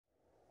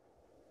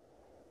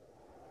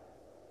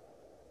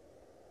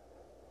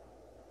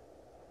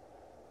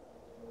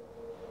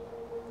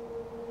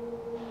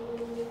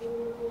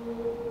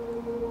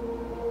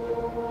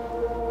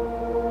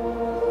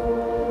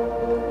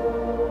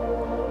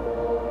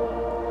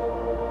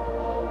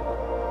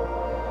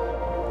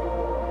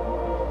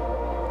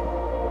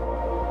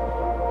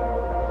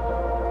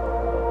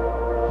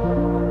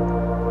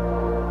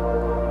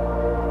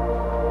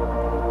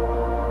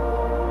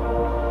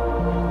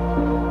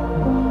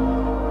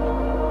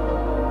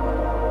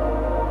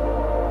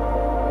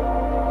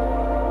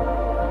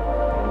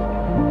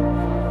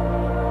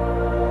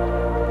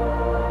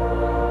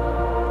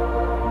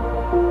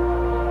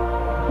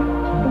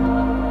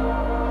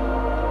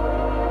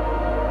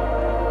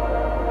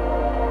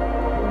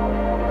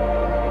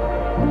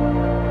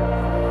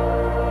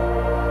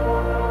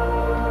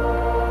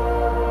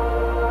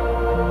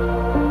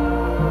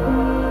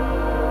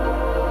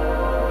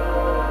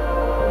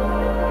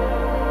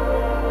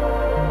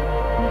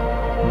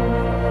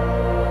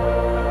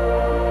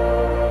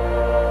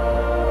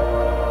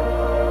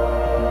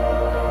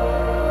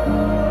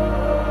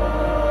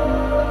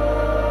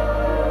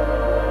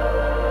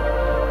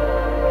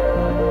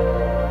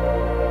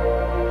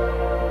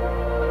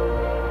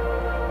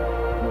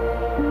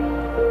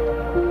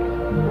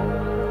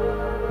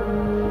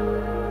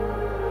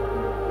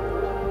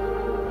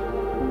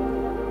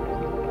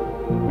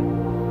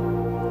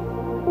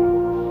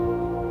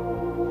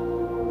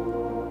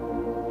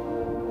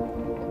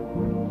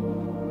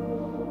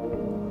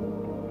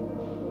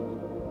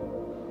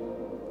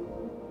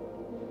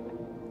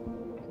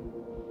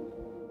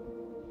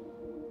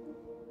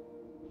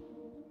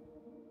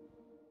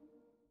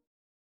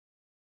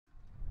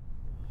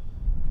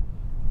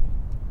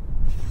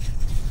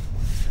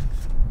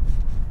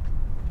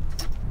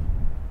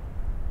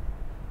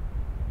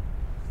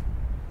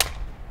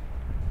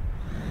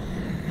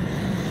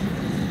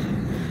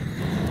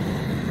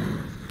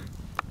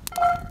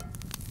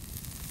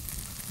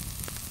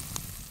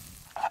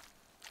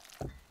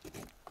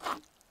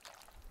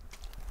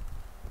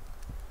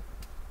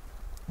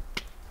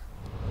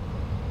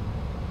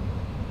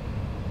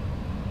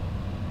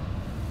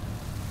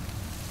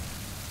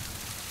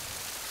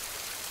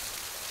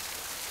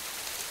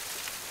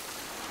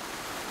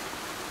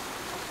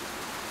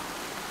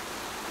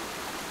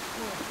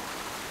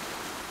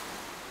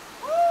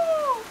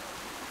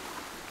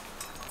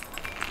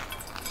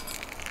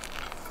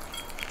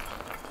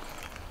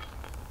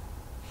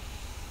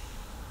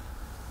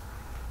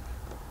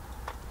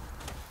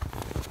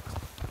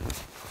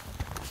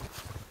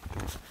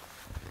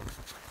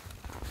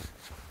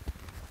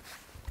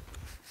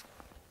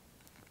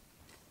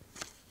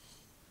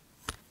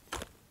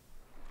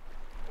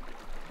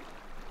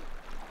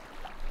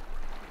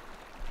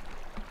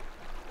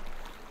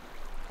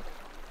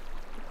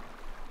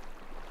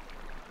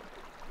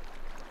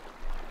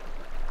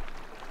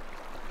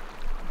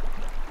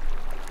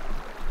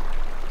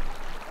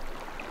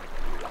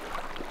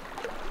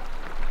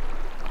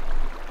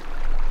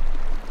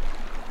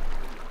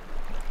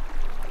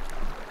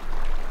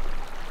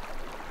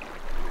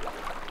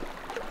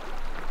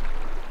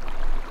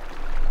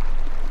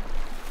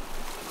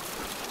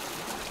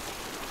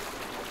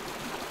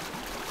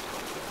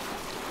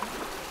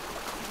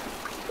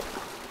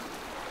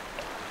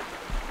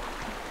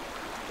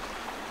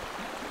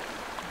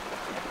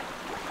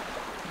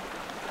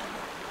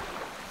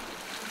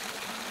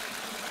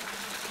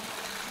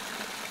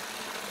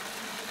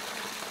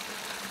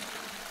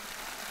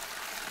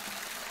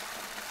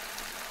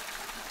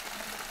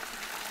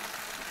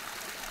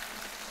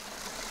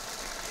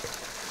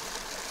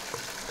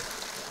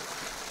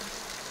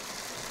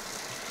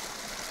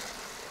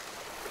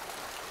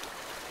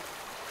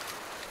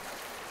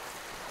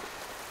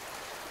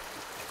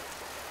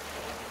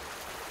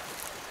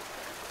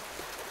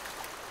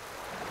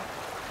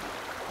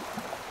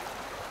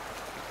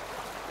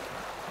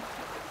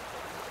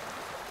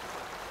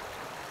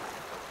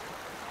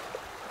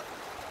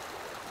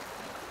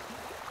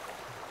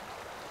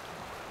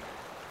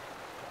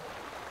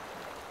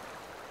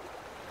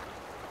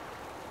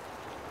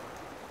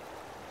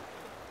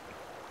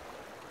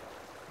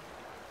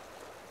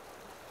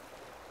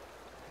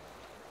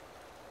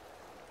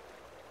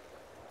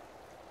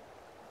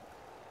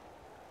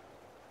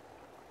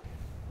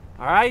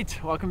All right,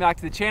 welcome back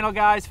to the channel,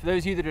 guys. For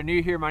those of you that are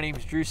new here, my name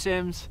is Drew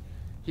Sims.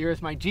 Here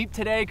is my Jeep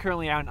today,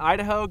 currently out in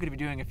Idaho, going to be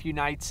doing a few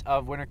nights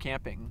of winter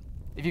camping.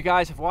 If you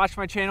guys have watched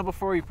my channel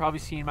before, you've probably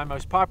seen my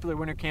most popular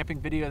winter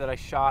camping video that I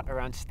shot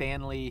around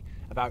Stanley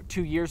about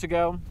 2 years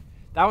ago.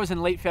 That was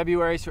in late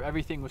February, so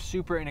everything was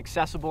super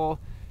inaccessible.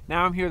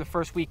 Now I'm here the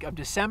first week of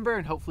December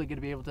and hopefully going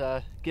to be able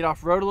to get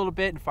off-road a little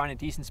bit and find a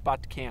decent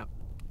spot to camp.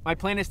 My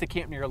plan is to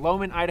camp near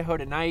Loman, Idaho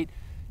tonight,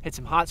 hit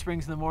some hot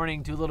springs in the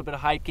morning, do a little bit of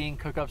hiking,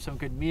 cook up some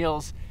good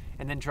meals,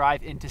 and then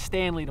drive into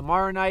Stanley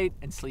tomorrow night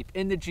and sleep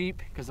in the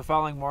Jeep because the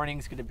following morning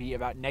is going to be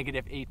about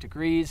 -8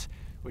 degrees,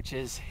 which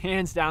is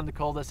hands down the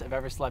coldest I've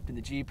ever slept in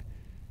the Jeep.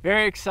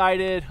 Very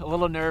excited, a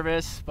little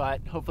nervous,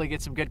 but hopefully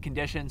get some good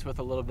conditions with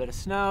a little bit of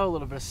snow, a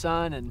little bit of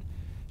sun, and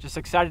just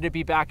excited to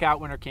be back out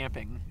winter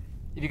camping.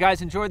 If you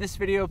guys enjoyed this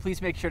video,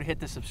 please make sure to hit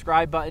the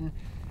subscribe button.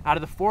 Out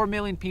of the 4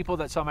 million people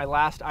that saw my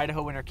last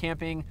Idaho winter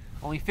camping,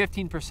 only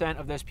 15%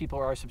 of those people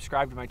are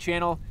subscribed to my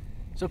channel.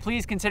 So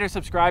please consider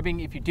subscribing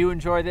if you do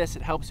enjoy this.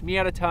 It helps me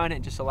out a ton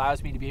and just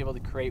allows me to be able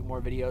to create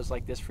more videos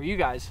like this for you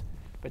guys.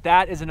 But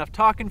that is enough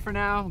talking for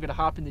now. I'm gonna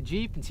hop in the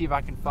Jeep and see if I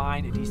can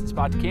find a decent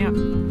spot to camp.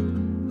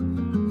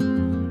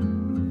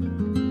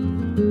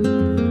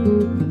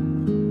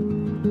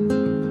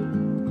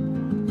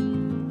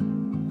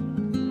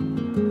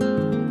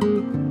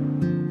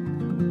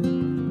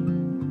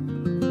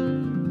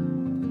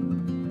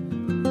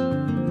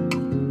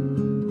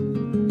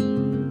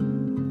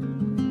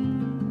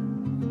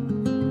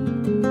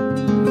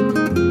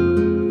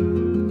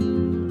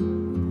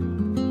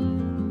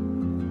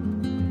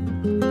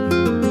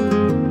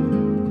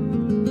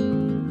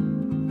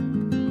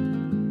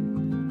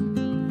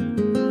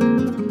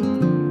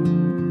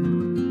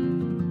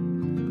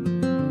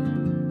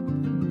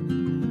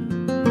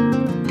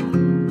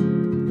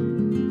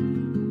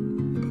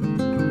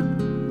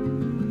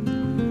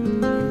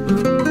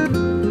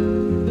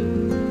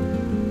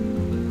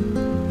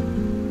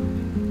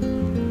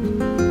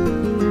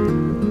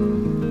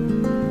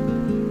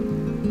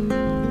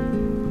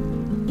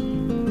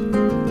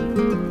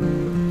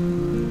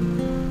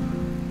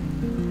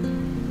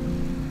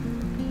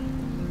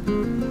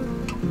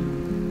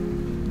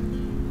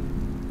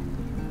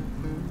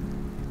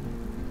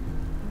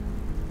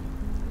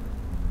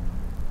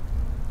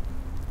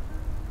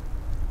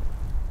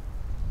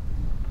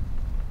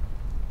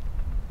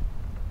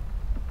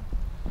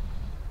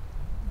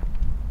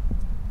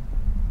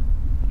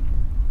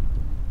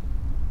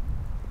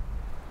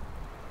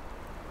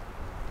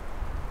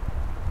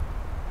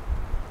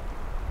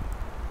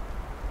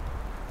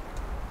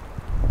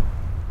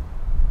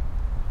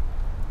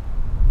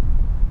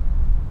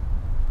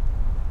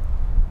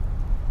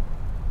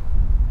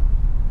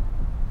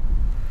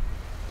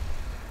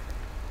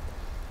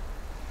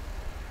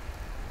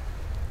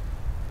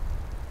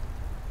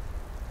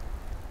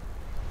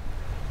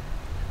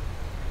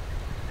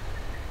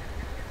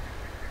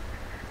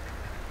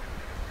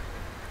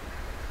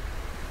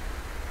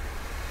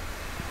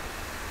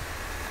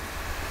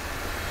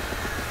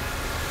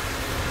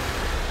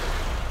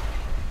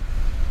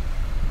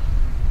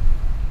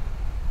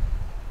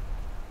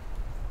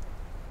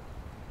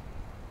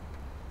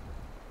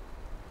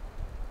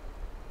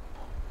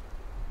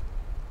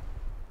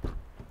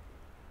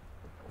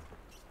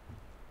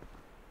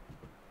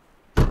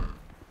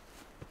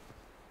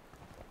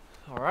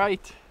 All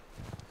right,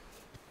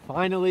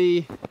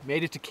 finally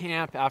made it to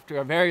camp after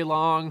a very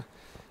long,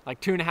 like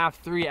 2.5,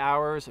 3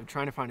 hours of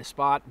trying to find a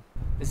spot.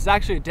 This is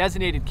actually a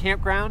designated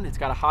campground. It's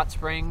got a hot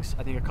springs,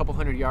 I think a couple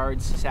hundred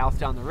yards south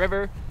down the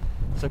river.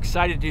 So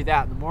excited to do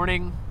that in the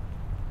morning.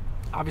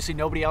 Obviously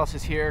nobody else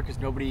is here because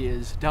nobody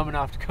is dumb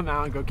enough to come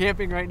out and go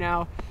camping right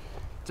now.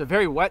 It's a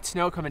very wet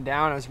snow coming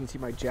down. As you can see,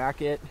 my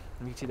jacket,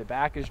 you can see the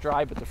back is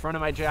dry, but the front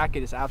of my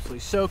jacket is absolutely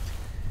soaked.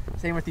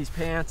 Same with these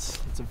pants.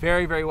 It's a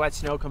very, very wet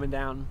snow coming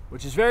down,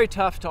 which is very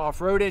tough to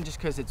off-road in just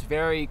because it's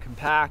very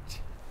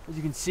compact. As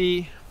you can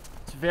see,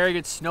 it's very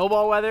good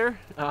snowball weather.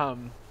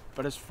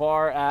 But as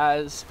far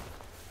as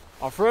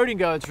off-roading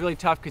goes, it's really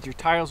tough because your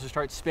tires will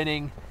start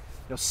spinning.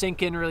 They'll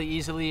sink in really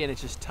easily, and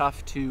it's just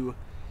tough to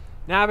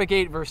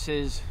navigate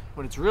versus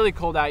when it's really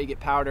cold out, you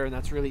get powder, and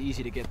that's really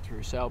easy to get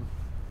through. So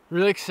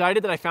really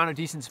excited that I found a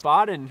decent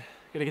spot and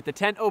gonna get the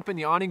tent open,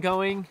 the awning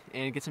going,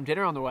 and get some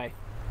dinner on the way.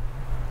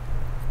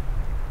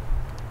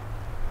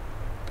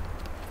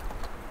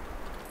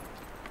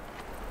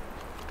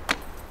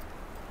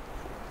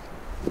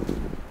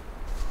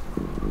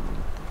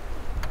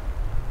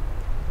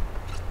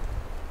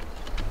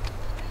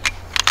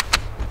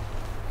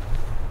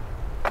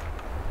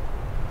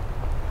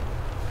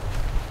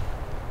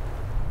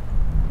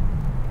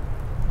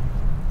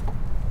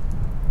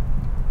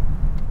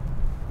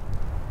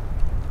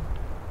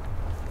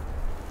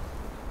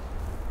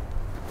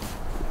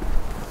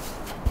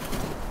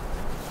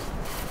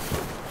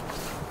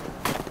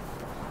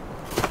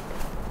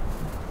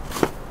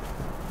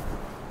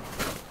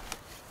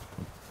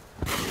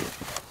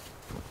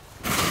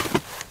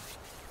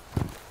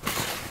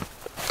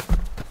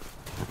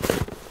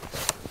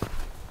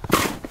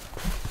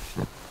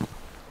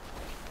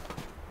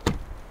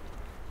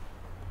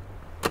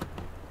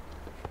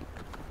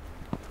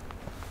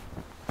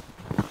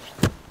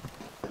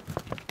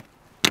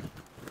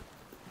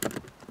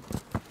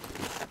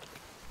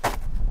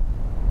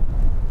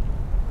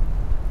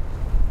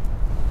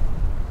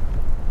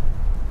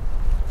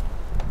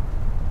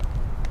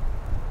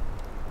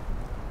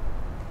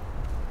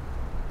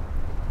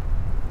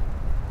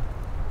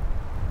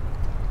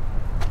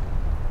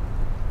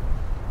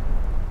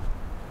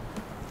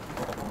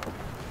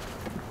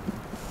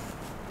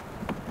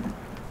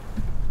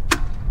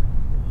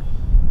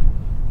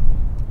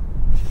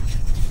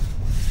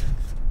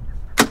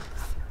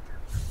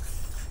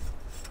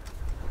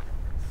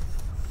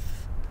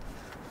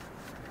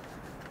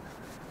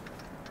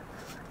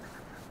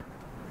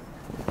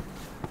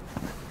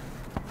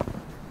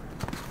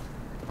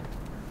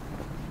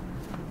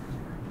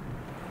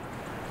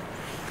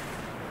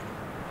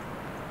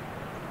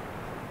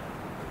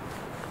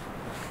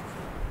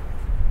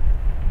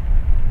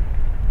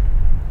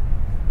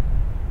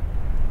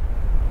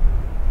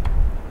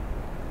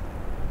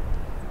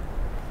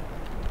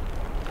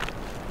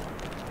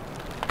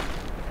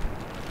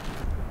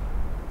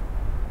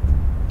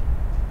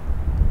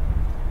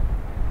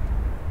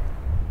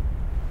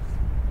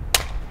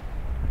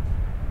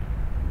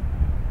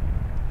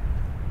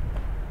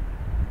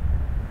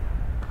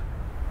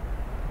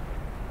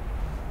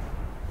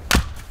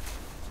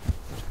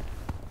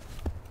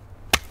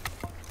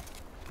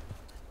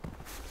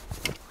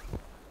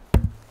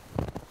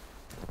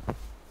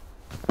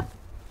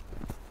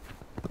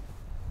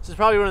 This is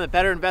probably one of the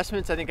better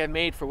investments I think I've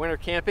made for winter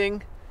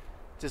camping.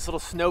 It's this little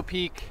Snow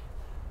Peak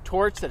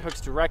torch that hooks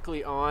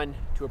directly on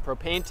to a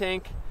propane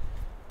tank,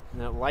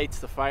 and that lights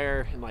the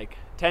fire in like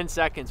 10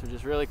 seconds, which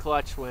is really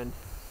clutch when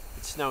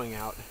it's snowing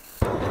out.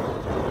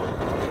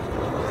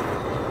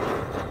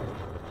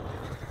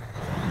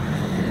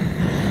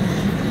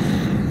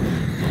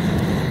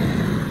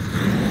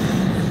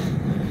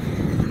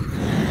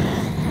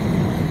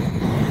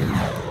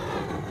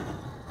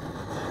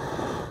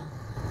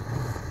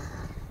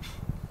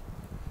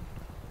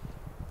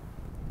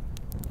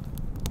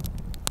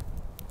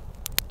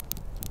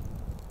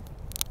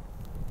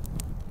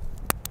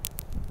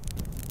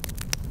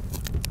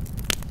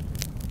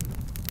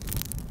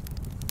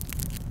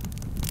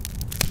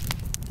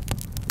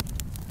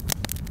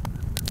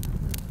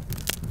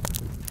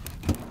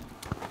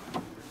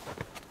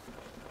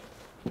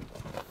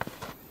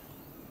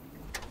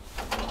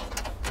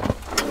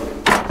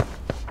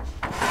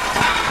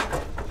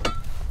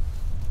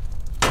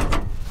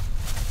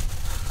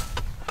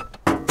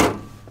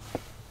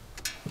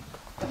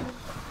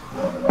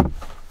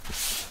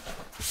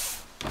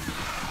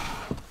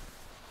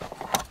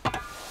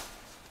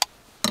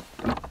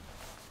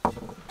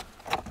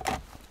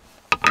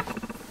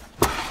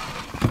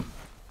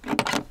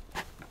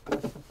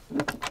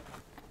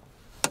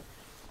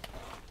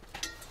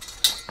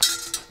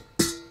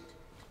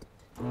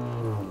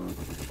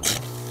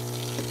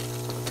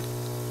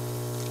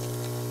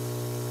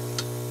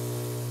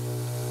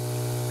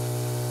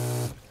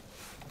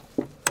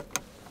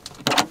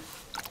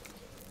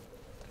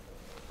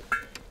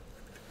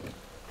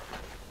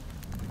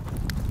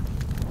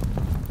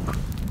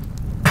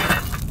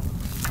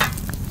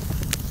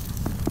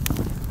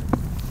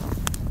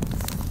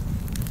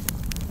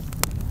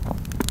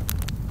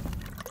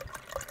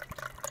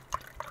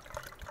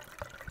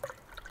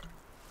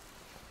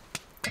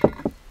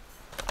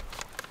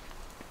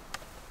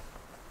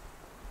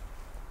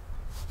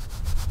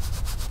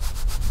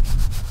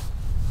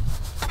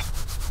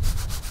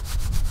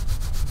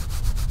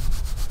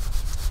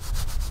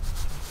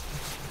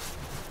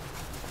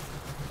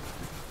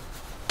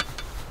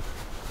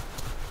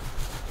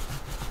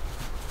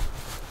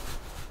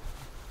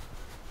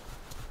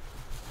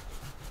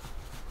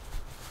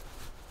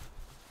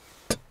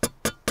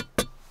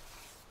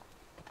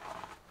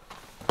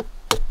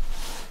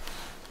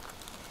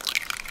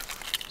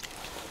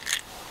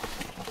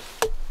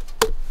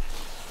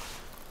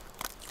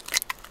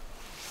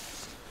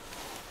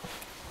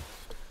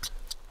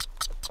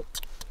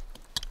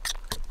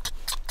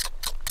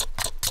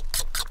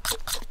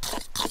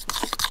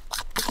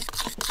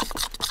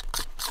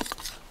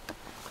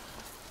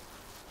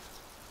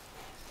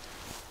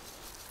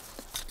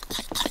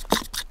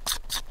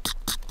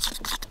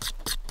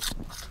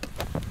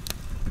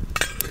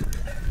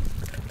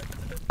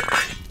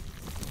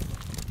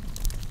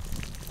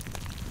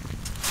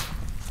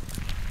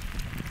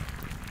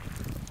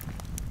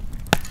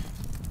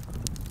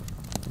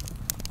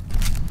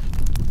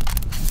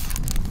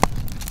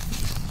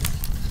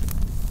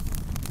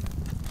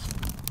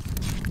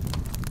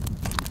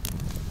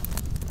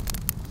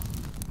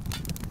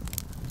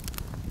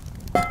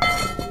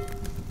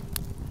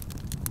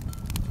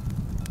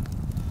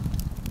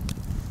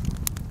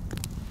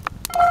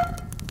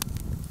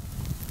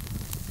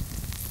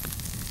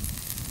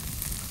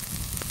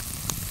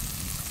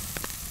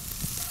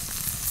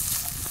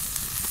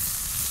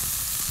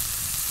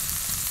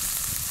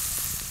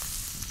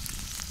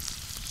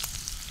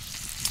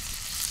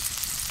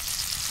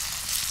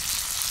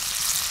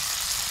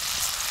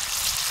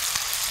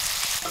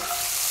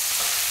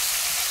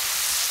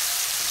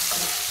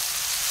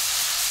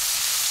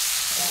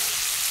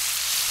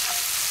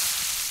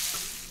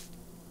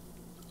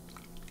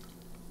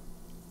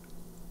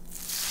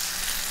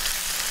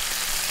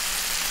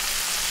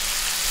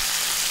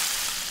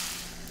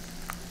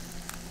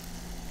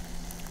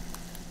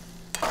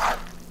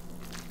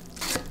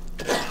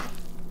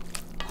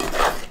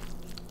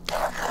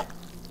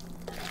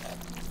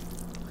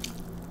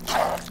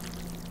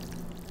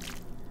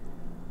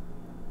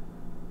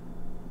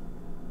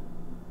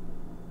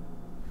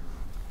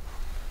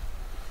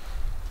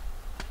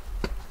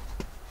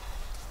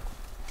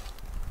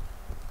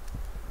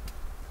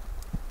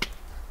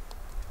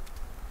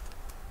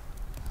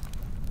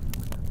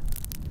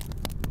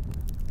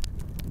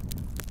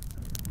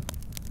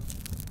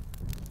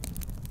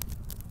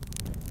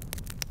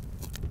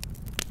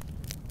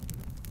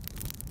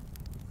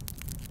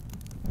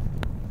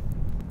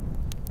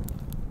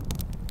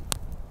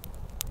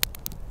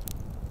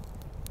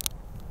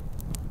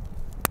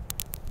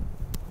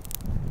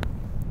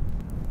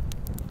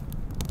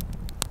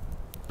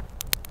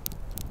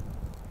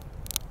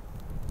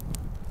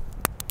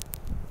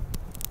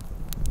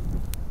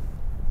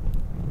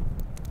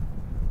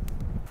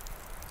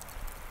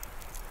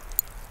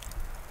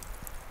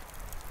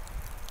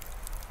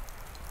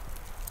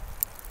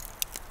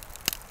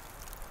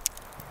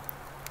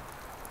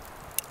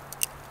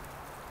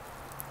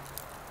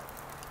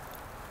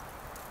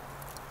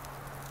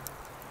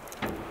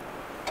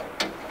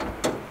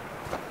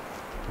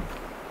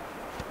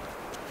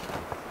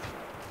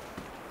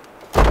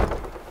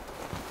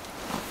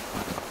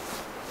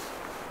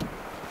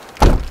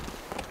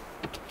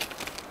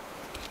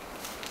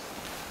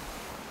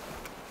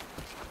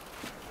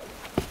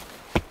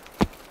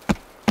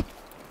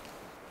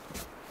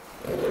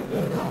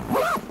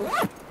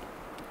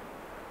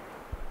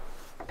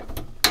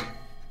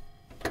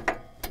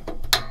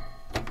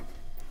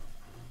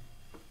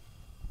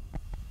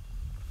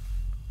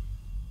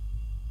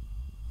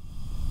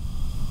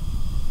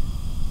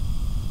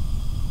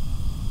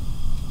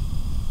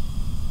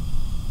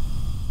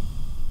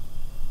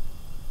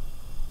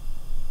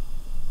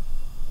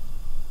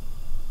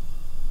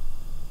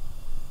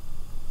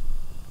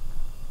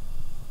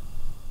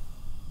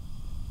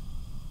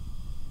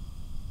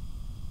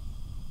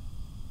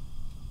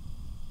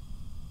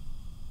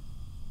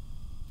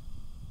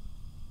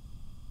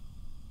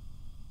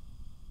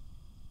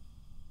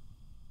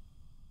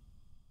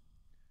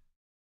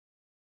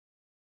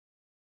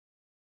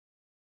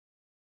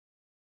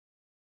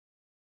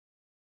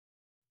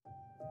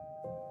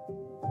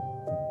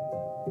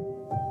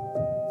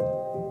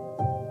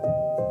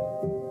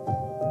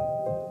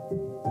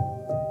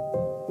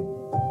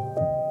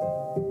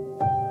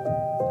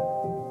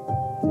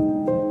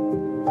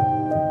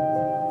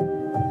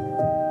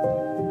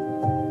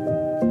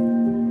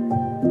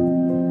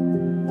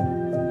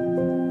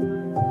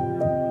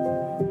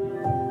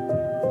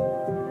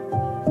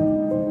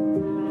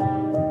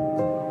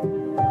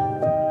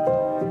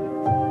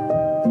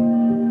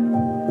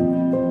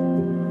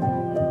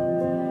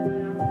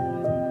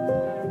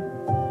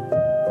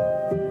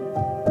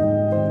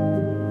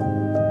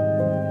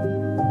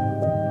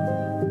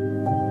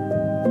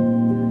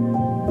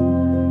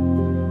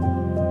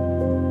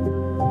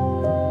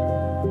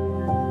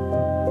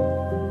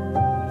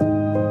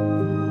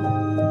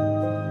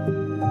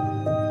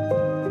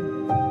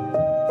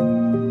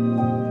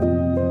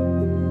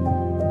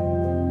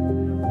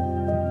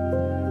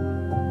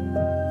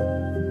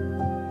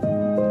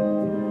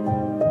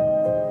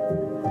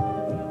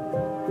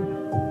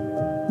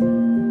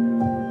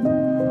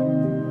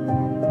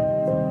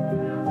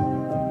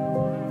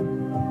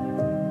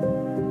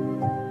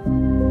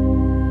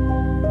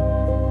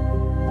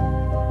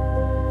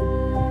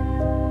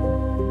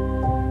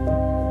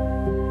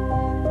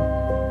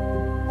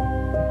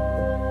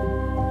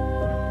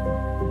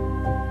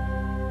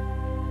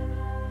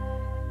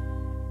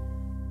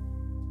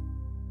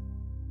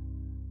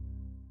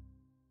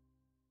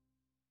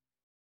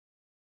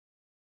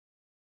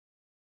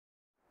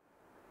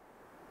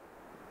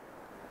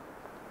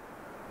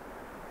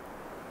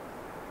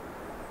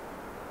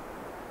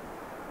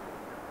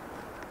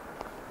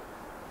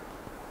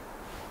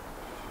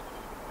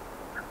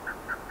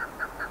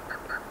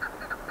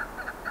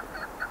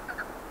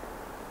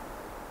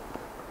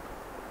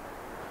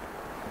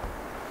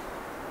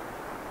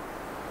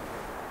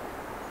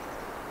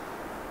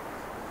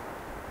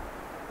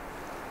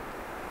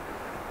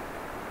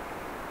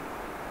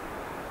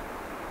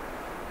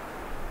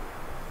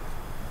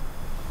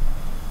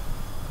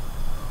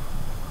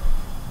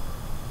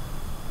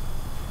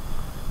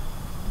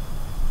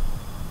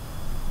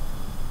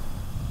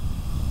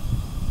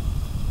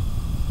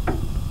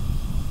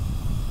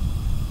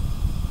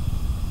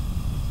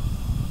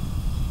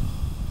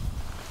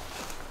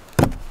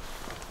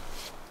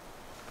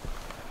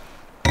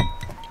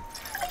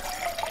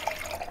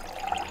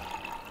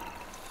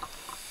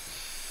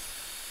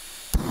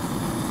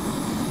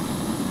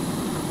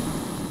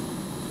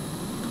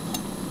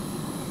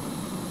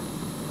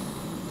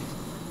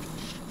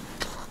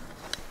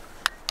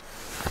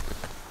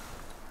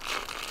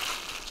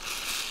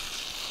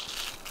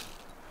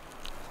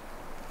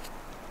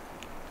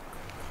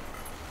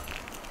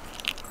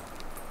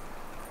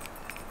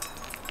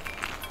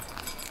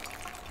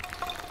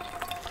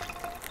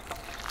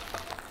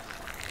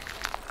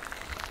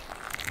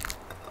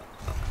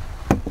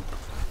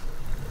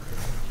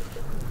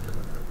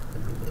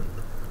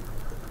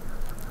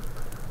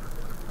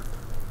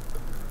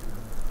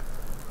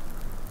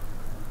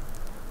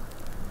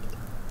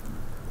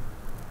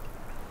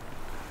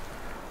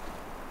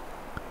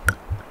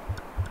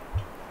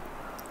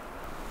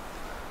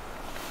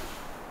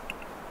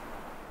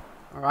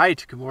 All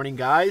right, good morning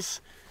guys.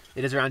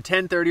 It is around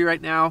 10:30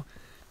 right now.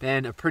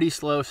 Been a pretty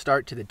slow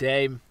start to the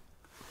day.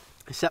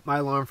 I set my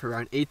alarm for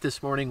around 8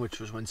 this morning, which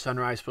was when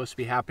sunrise was supposed to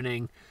be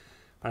happening.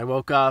 But I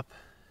woke up,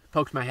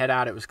 poked my head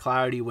out, it was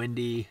cloudy,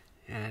 windy,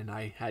 and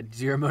I had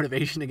zero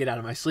motivation to get out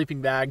of my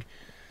sleeping bag.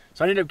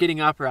 So I ended up getting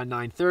up around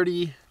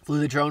 9:30, flew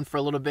the drone for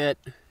a little bit,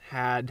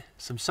 had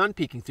some sun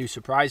peeking through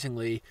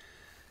surprisingly.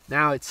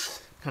 Now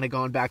it's kind of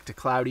gone back to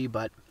cloudy,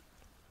 but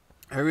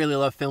I really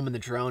love filming the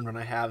drone when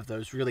I have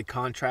those really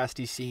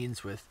contrasty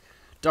scenes with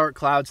dark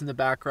clouds in the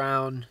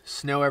background,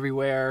 snow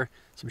everywhere,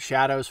 some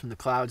shadows from the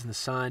clouds and the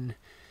sun,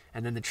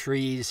 and then the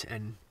trees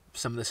and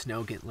some of the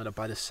snow getting lit up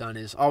by the sun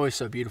is always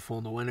so beautiful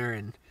in the winter.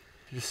 And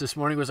just this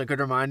morning was a good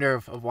reminder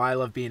of why I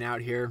love being out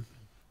here.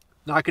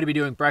 Not going to be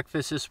doing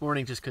breakfast this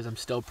morning just because I'm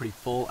still pretty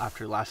full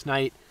after last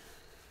night.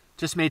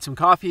 Just made some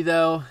coffee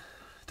though,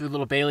 threw a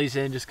little Bailey's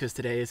in just because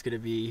today is going to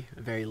be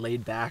a very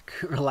laid back,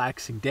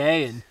 relaxing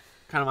day. And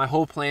kind of my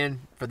whole plan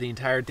for the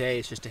entire day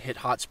is just to hit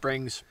hot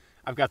springs.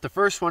 I've got the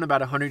first one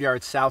about 100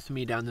 yards south of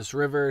me down this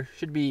river.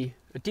 Should be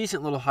a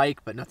decent little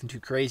hike, but nothing too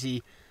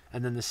crazy.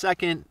 And then the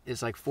second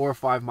is like 4 or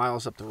 5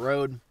 miles up the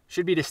road.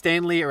 Should be to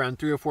Stanley around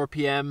 3 or 4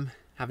 p.m.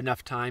 Have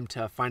enough time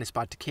to find a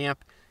spot to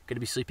camp. Going to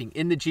be sleeping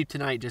in the Jeep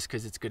tonight just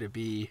because it's going to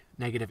be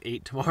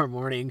 -8 tomorrow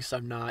morning. So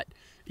I'm not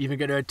even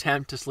going to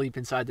attempt to sleep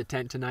inside the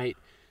tent tonight.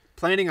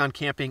 Planning on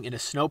camping in a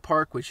snow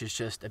park, which is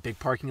just a big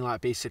parking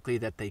lot basically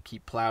that they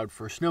keep plowed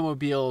for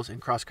snowmobiles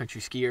and cross-country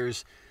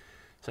skiers.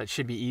 So it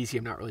should be easy.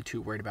 I'm not really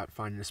too worried about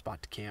finding a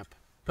spot to camp.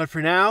 But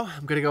for now,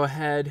 I'm going to go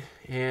ahead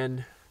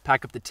and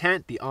pack up the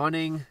tent, the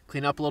awning,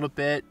 clean up a little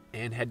bit,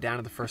 and head down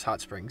to the first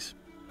hot springs.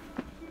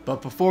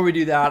 But before we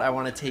do that, I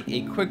want to take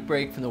a quick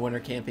break from the winter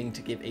camping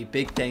to give a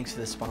big thanks to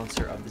the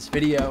sponsor of this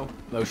video,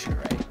 Motion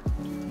Array.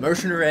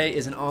 Motion Array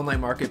is an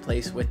online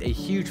marketplace with a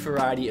huge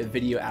variety of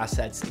video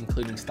assets,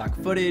 including stock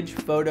footage,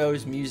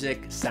 photos,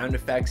 music, sound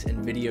effects,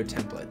 and video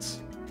templates.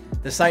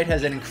 The site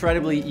has an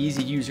incredibly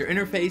easy user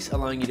interface,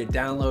 allowing you to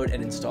download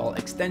and install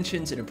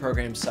extensions into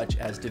programs such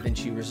as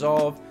DaVinci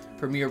Resolve,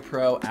 Premiere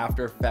Pro,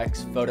 After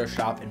Effects,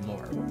 Photoshop, and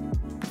more.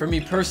 For me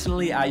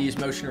personally, I use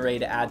Motion Array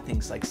to add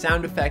things like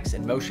sound effects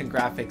and motion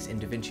graphics in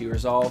DaVinci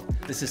Resolve.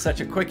 This is such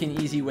a quick and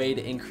easy way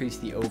to increase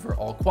the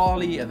overall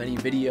quality of any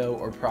video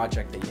or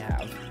project that you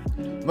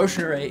have.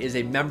 Motion Array is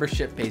a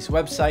membership-based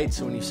website,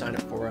 so when you sign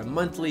up for a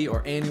monthly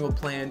or annual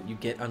plan, you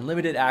get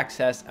unlimited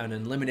access and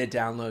unlimited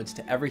downloads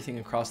to everything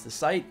across the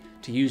site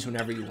to use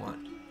whenever you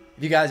want.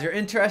 If you guys are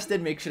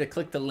interested, make sure to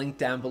click the link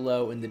down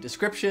below in the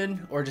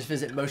description or just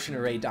visit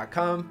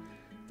motionarray.com.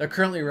 They're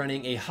currently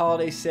running a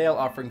holiday sale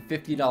offering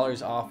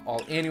 $50 off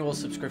all annual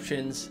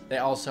subscriptions. They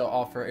also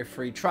offer a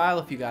free trial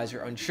if you guys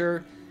are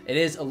unsure. It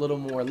is a little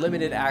more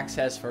limited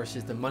access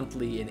versus the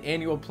monthly and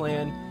annual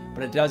plan,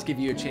 but it does give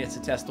you a chance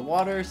to test the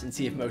waters and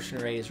see if Motion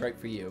Array is right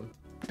for you.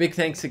 Big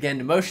thanks again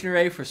to Motion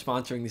Array for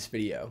sponsoring this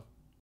video.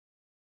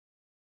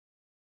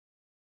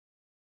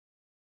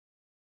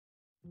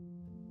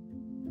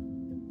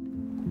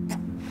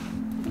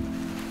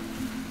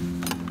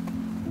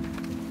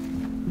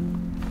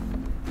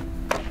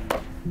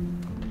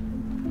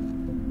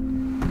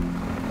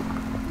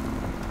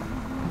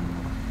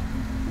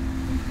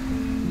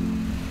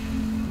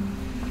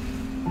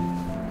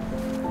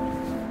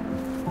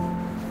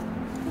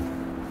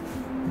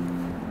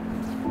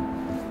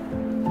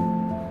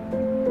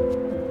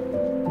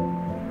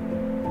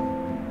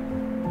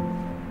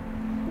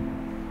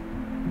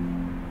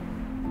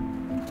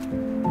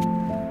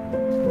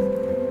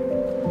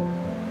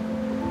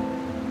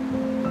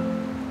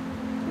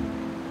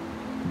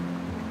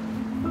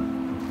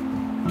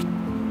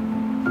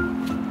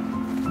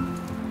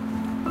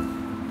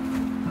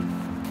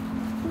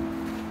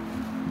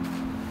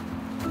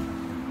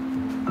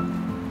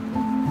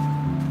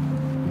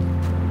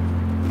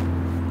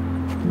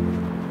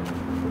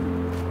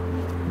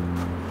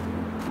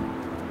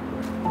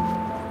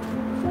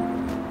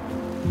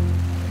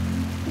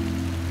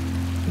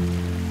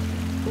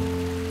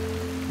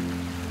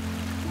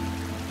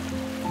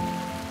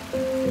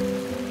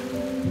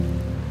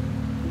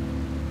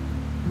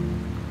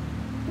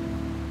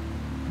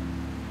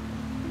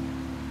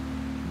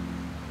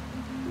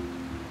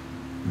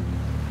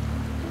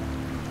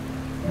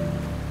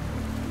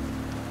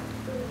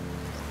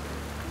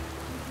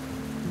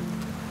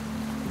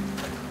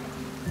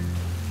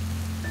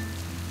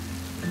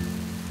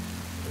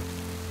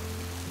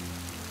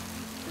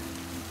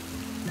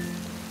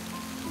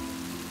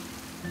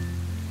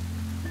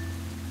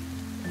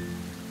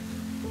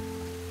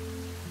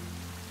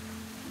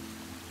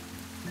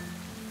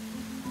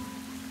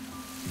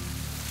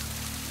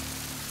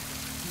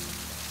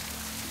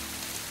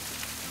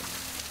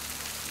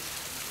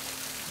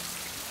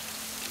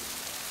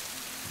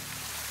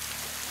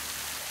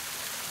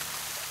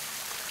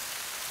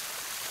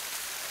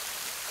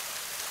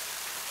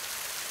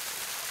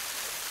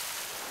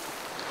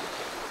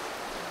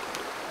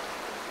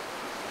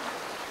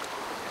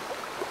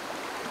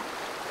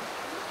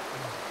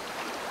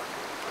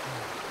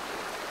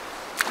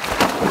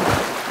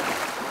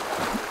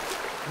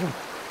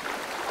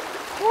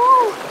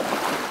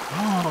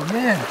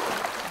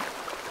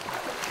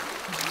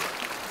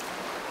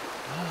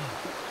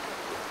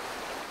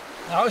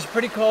 was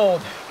pretty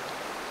cold.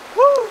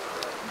 Woo!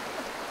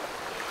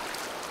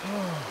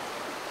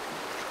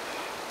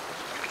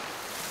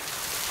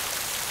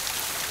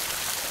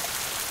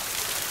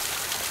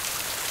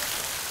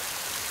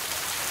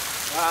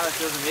 Wow, that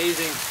feels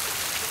amazing.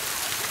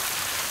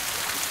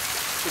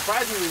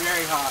 Surprisingly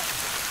very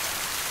hot.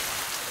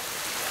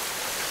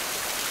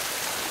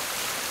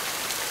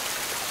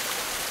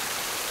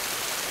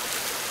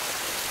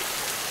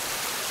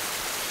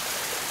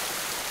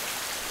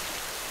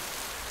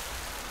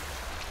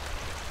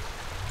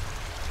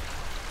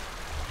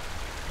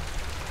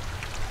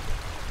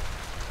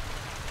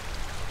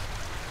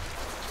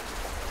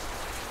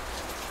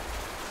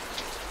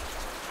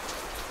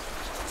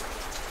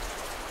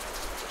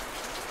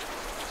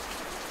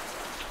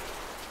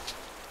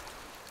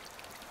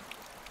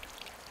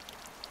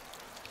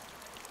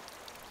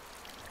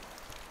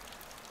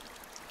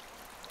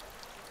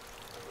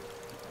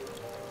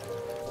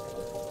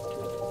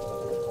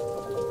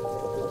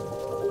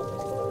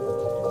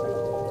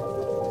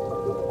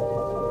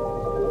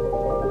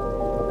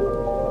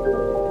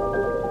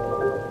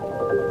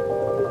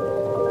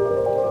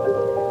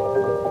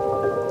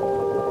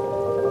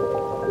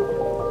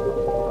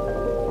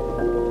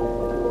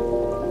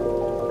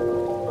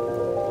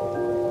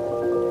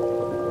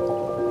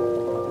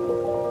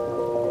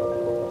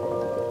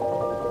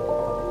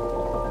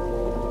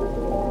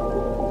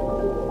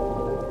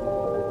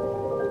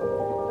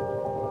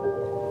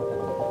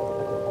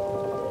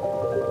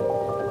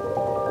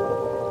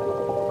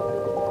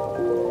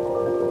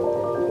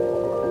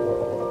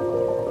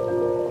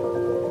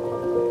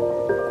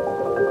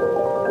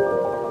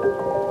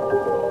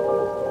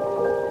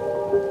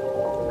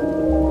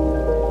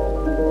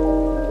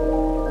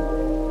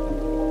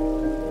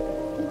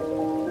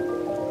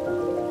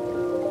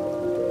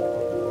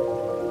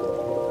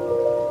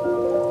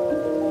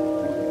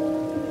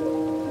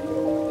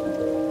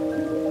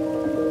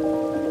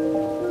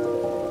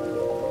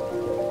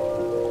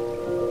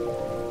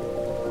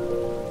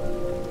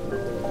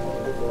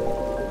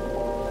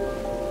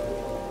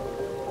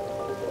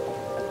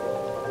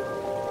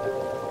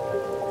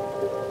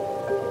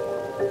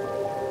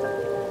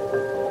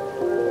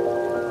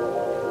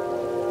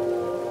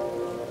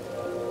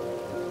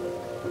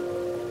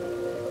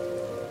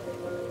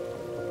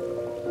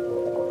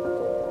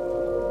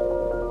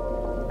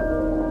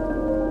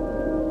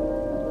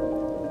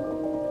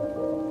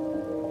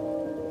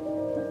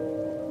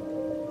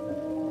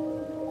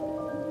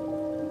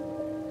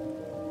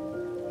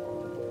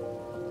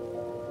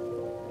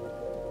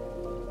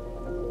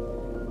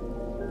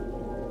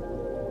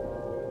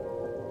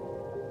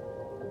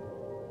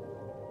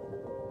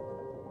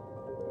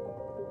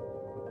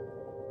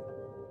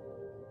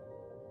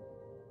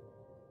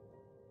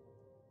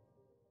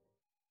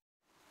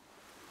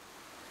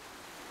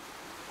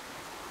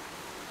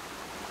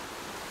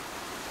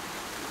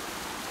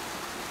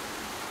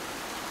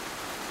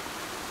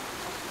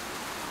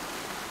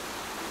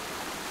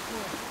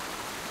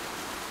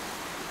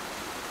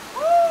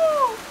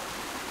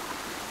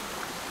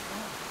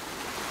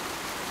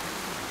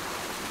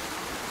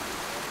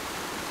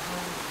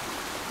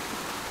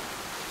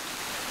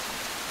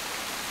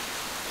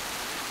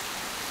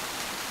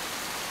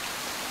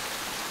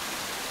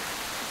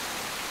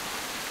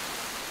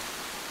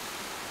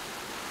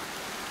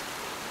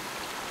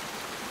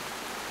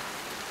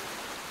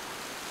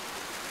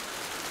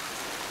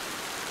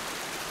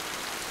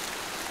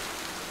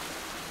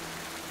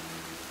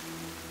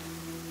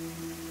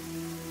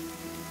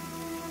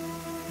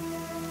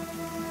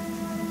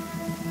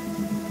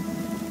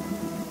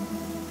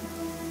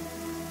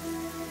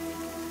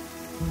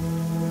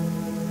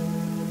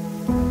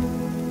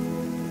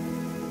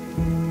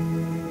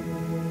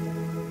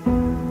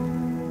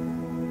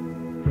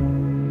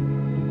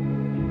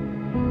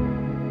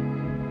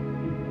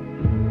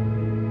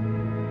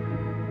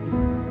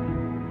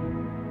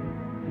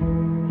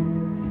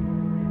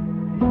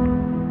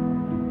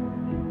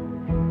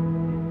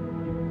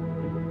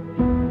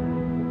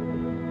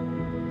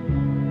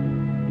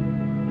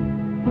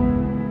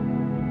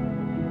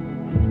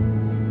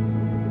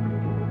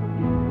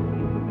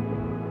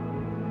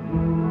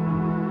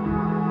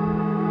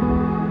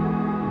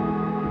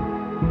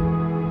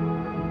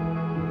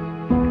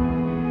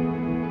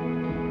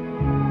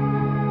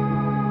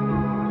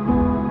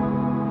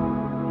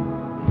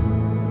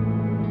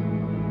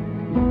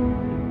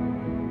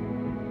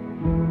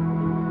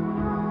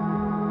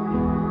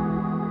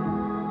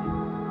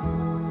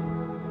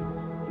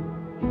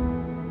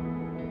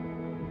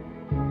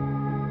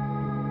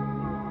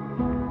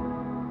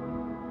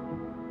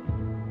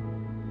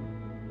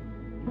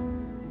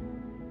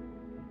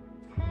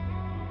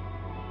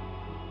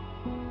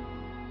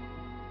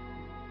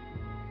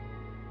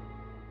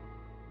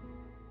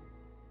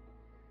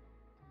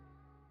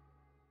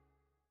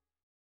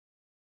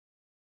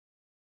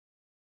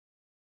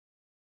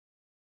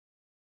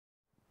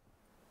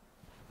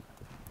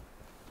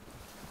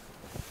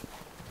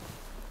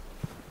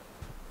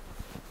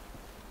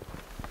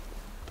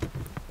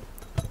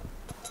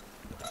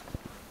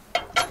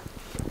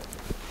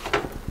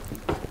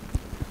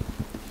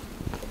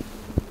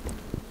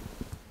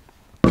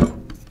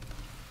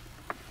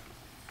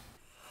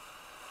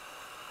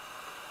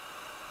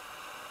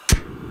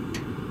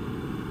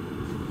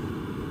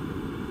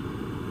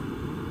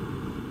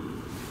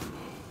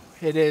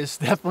 it is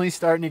definitely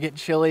starting to get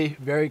chilly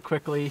very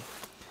quickly.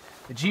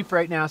 The Jeep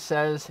right now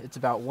says it's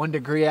about 1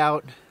 degree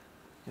out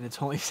and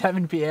it's only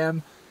 7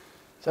 p.m.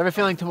 So I have a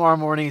feeling tomorrow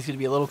morning is going to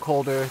be a little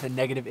colder than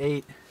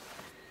 -8.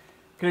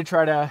 Gonna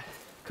try to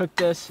cook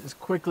this as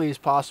quickly as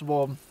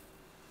possible,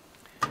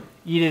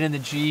 eat it in the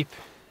Jeep,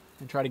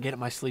 and try to get in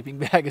my sleeping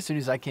bag as soon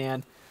as I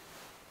can.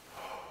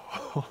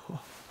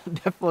 I'm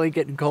definitely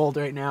getting cold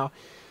right now.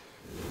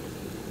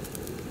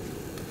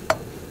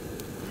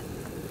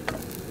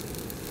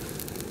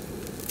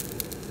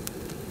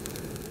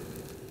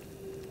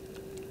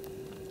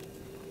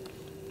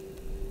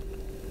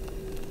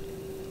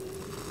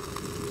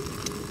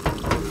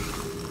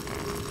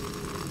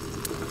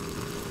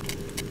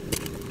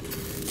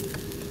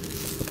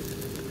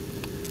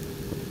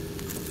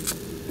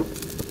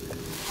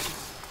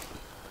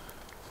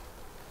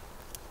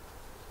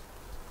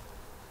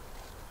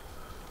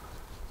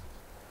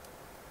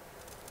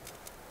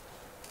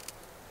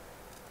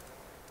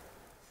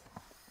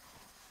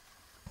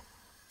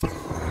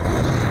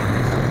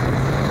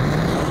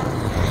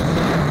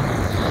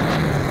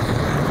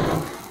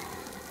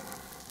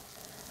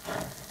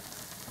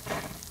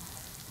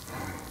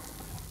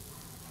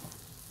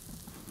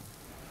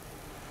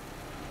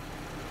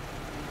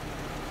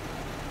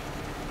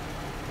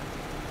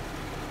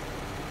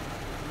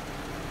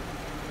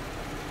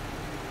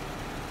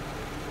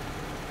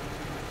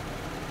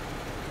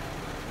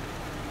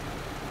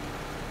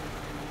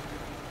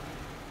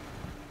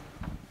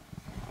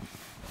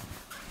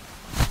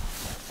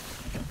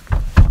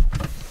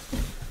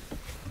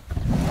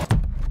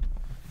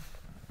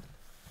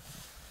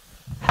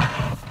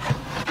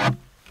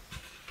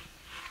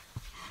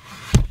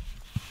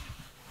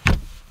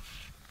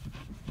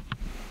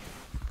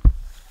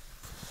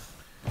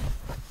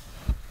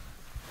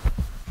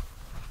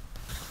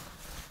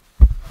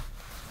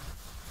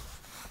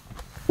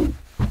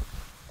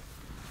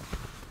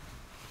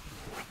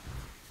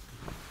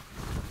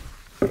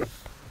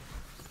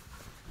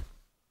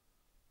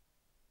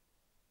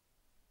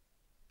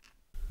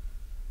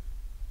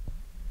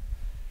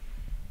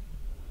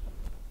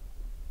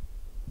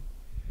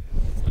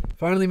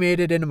 Finally made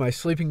it into my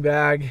sleeping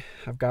bag.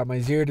 I've got my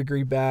 0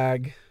 degree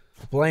bag,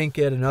 a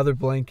blanket, another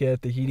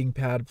blanket, the heating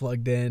pad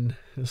plugged in.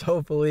 So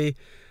hopefully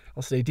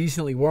I'll stay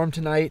decently warm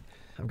tonight.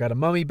 I've got a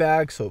mummy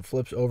bag so it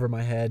flips over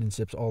my head and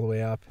zips all the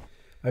way up.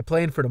 My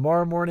plan for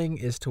tomorrow morning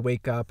is to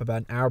wake up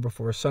about an hour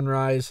before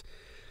sunrise,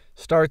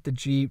 start the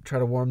Jeep, try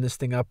to warm this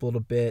thing up a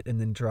little bit, and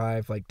then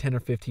drive like 10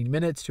 or 15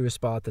 minutes to a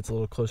spot that's a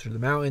little closer to the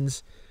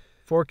mountains.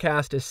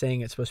 Forecast is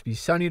saying it's supposed to be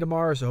sunny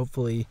tomorrow, so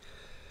hopefully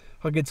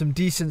I'll get some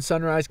decent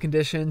sunrise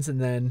conditions,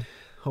 and then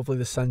hopefully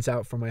the sun's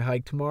out for my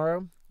hike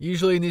tomorrow.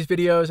 Usually in these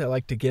videos, I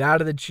like to get out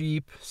of the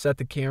Jeep, set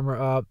the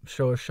camera up,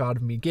 show a shot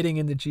of me getting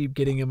in the Jeep,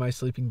 getting in my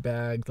sleeping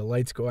bag, the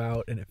lights go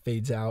out and it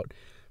fades out.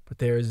 But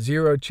there is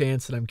 0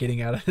 chance that I'm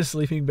getting out of the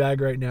sleeping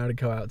bag right now to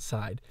go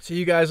outside. So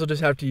you guys will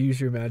just have to use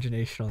your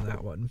imagination on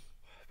that one.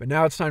 But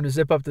now it's time to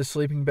zip up the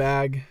sleeping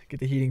bag, get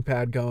the heating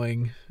pad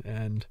going,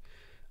 and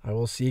I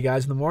will see you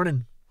guys in the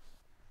morning.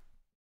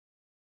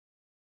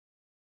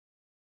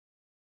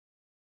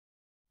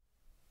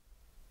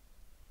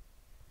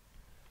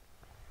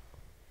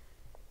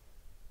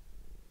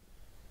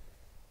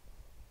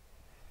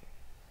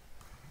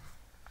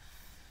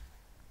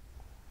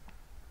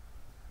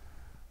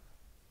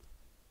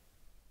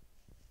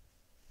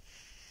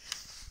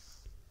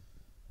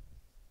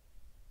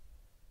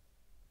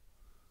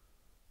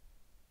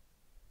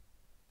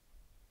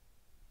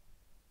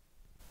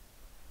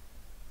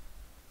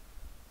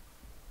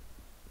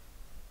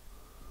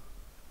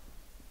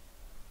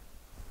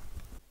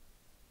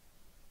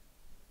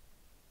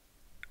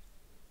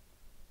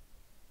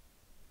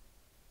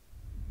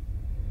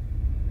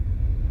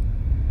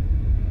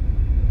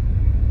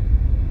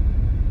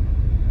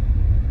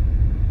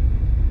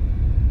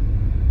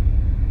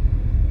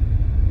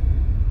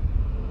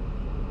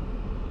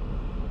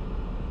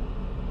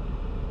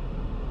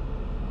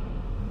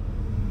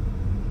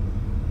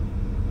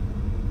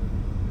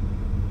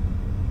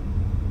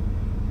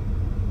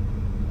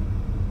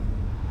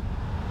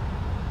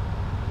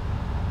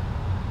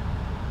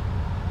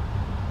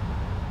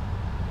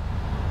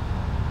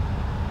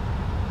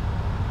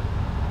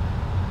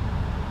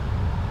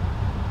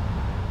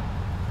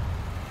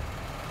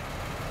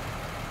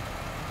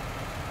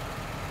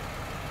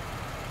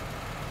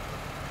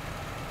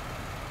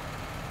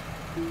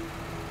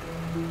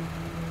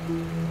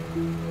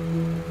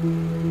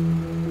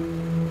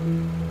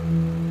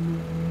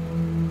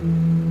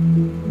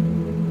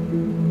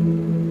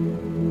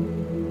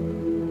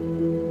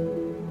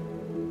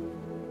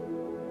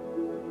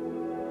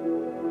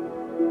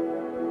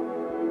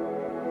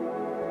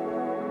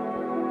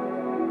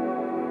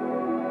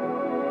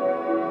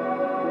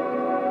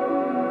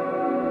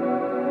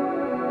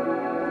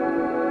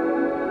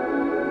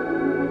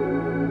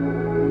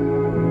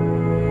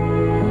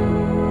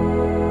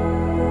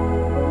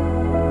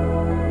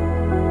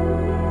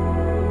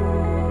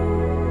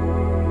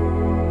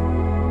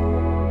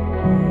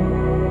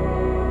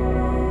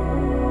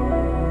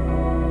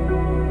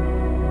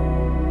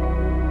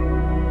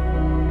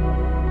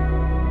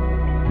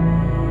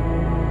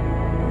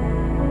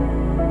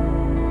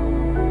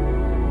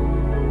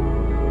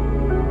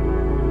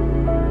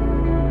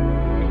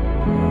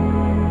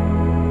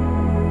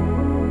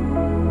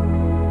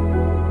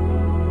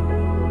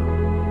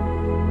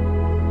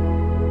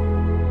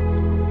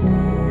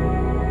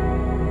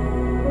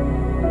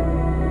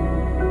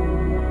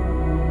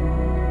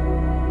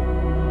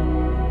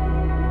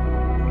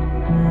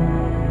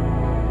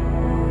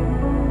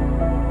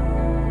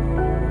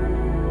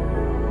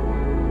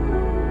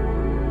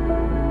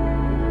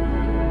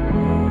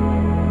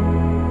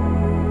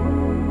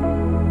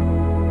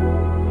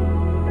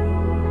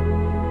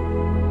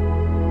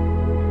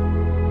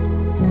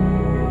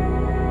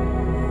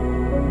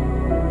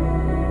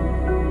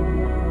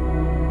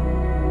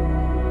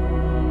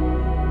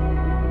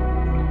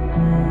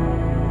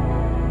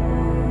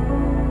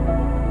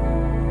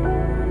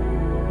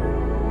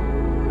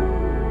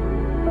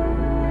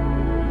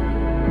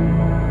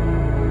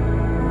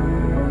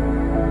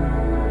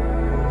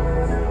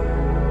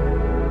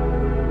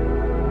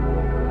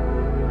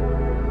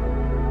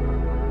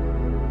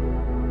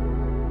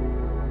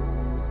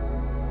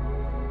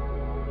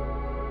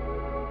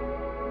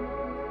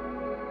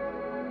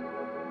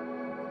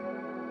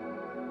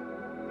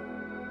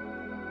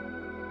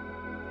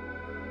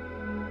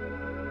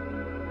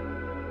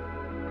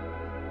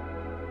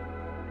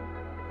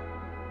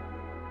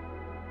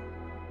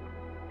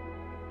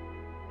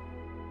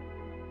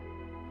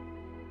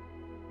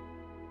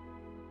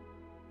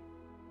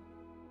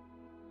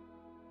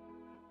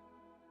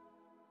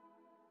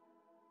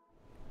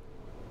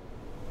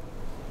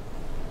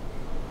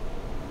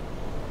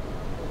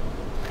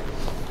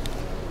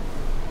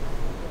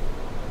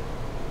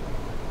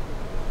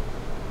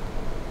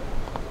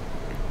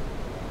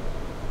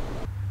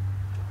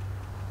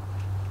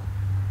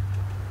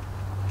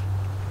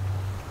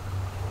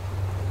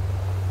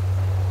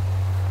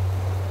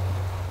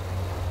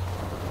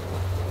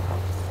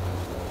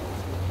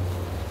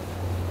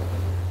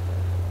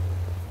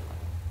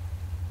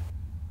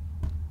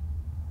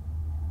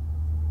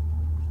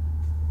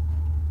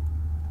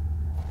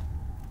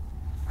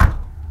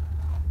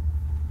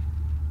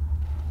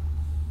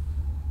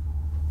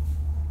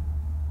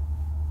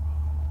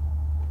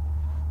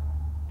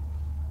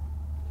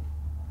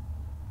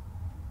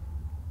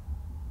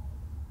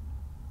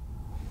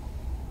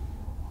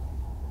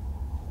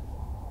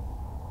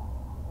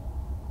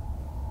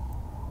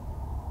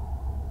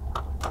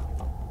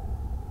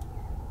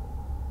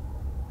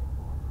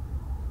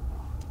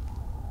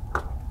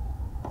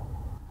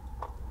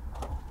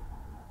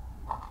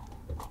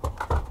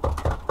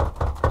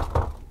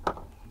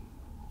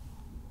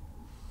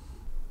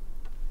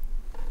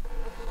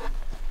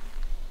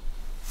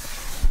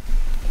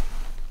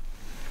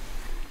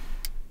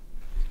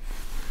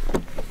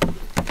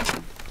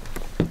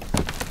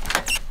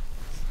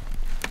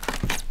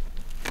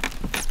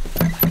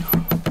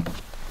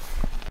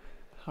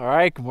 All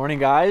right, good morning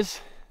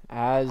guys.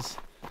 As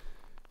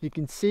you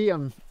can see,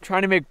 I'm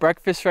trying to make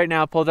breakfast right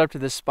now. Pulled up to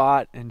this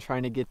spot and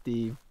trying to get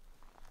the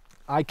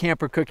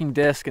iCamper cooking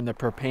disc and the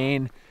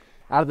propane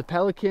out of the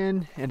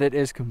Pelican, and it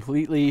is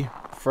completely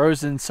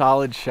frozen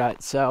solid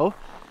shut. So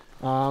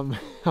I'm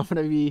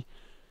gonna be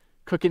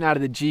cooking out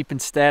of the Jeep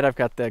instead. I've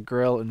got the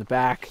grill in the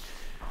back,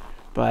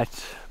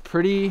 but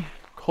pretty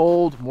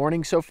cold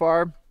morning so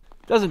far.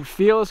 Doesn't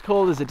feel as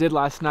cold as it did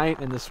last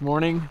night and this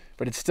morning,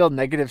 but it's still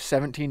negative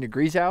 17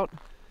 degrees out.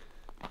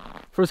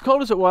 For as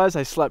cold as it was,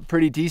 I slept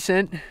pretty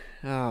decent,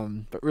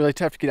 but really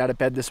tough to get out of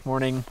bed this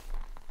morning.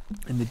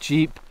 And the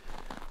Jeep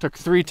took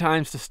 3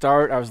 times to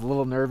start. I was a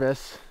little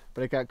nervous,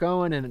 but it got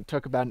going, and it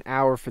took about an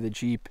hour for the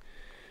Jeep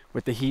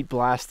with the heat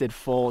blasted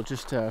full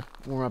just to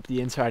warm up the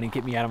inside and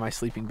get me out of my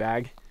sleeping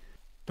bag.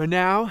 But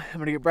now I'm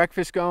gonna get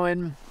breakfast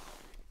going,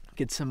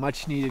 get some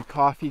much needed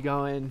coffee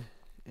going,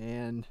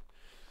 and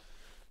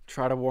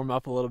try to warm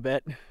up a little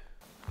bit.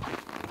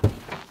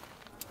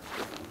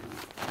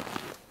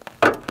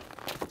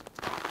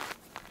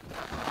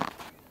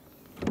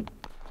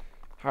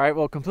 All right,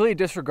 well, completely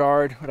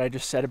disregard what I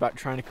just said about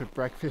trying to cook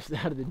breakfast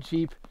out of the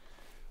Jeep.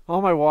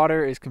 All my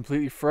water is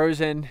completely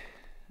frozen.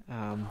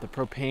 The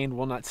propane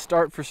will not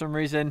start for some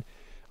reason.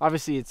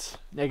 Obviously, it's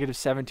negative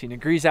 17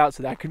 degrees out,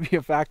 so that could be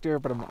a factor,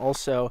 but I'm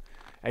also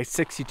at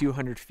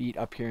 6,200 feet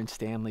up here in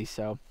Stanley,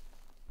 so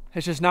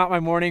it's just not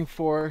my morning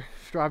for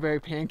strawberry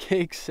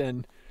pancakes,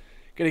 and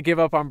gonna give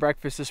up on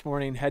breakfast this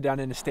morning, head down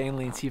into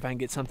Stanley and see if I can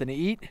get something to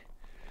eat,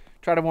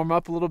 try to warm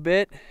up a little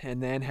bit,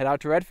 and then head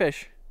out to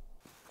redfish.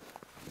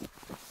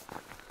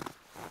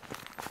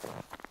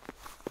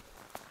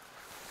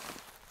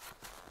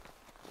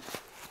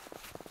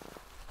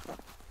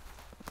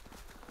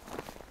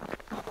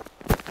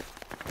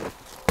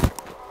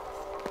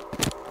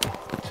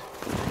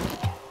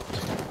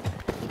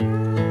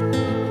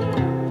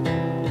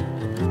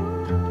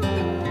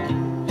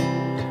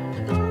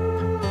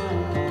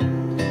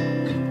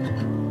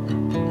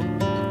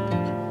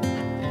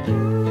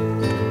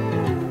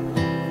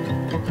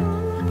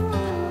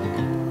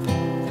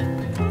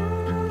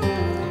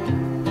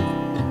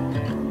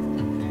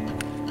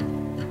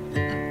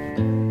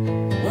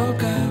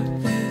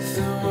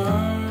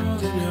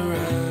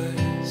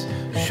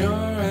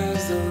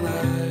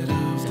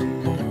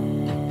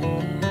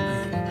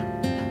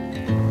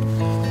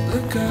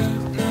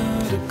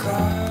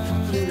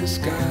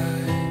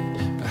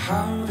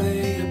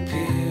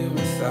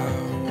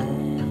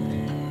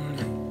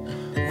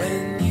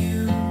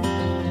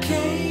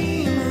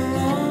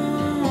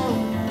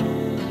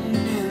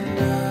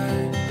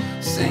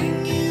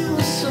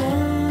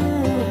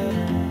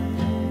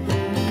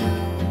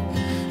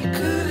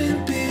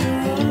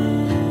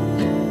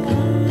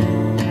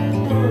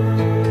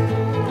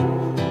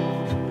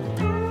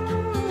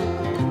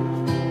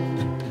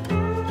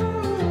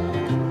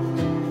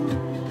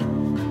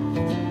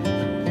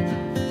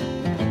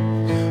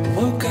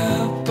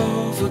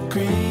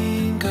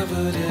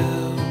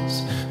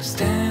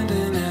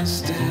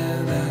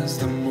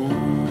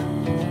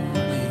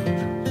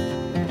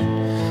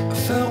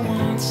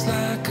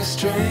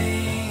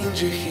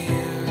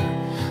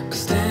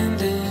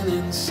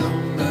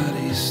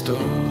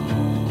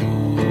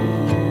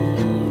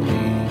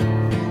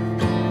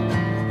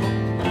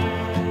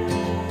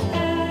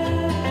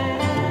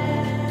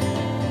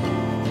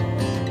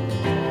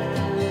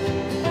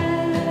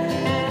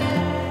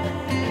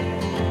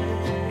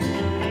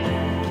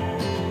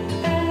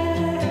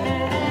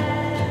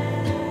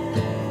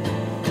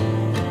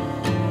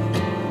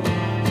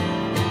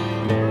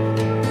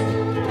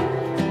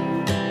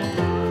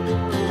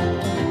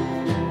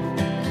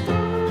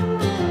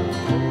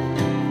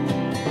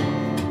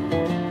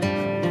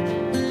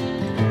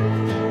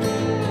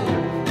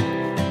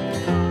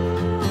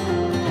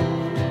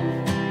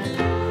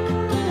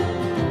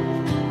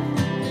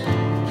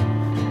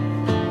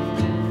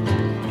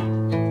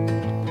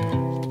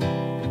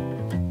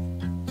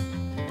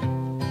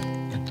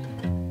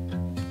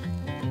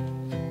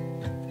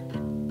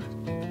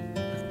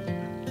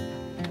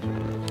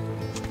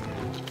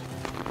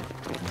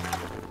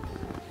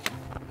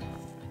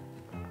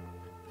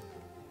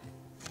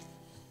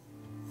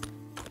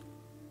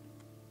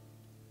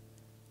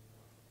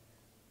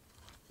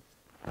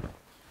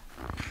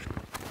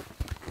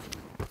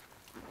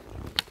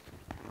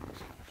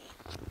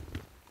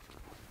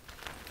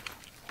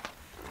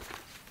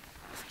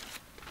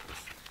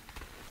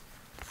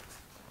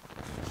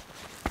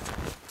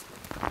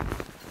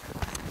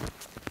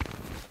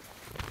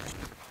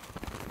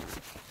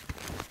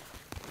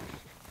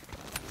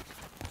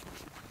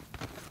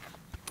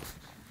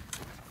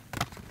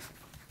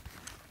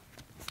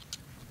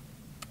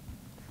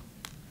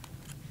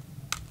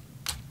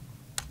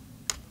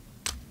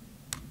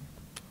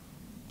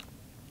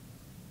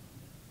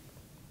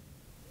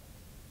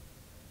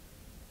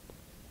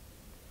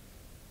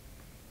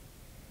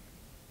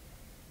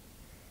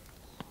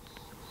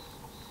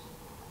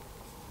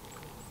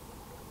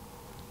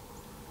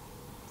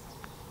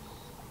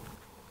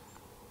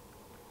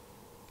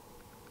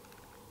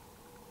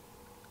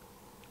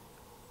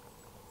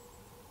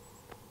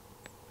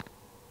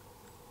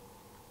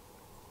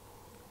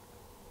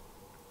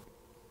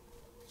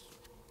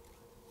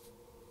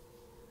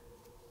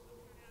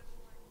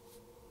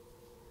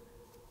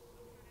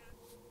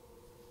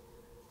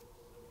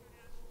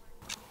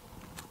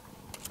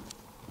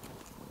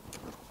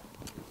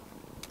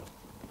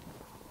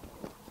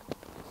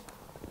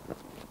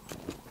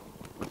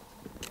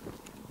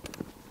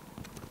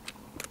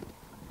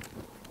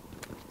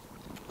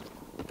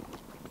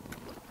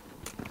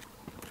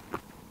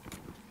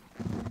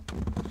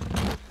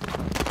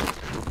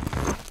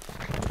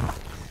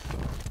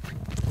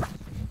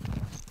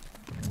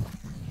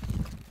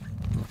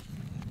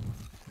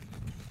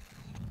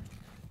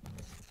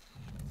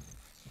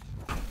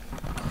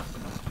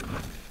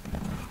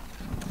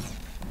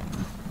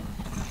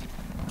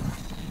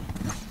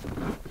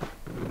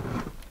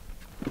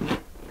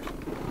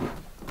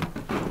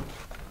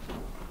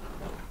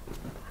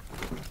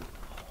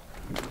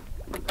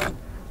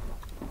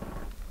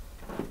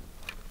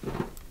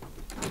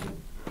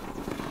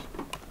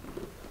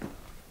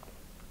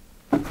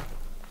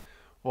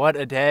 What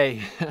a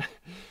day.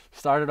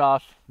 Started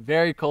off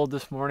very cold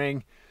this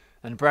morning,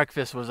 and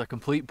breakfast was a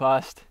complete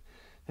bust.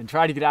 And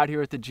tried to get out here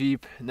with the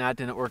Jeep, and that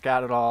didn't work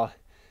out at all.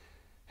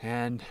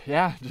 And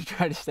yeah, just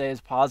tried to stay as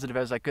positive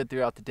as I could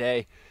throughout the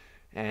day,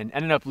 and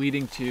ended up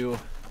leading to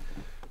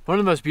one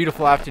of the most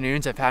beautiful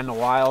afternoons I've had in a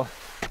while.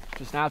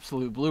 Just an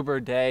absolute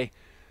bluebird day.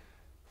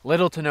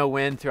 Little to no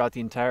wind throughout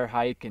the entire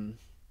hike, and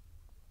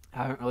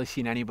I haven't really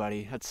seen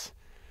anybody. That's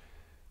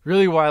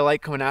really why I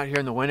like coming out here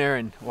in the winter,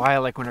 and why I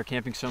like winter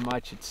camping so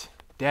much. It's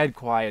dead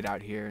quiet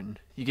out here, and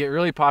you get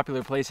really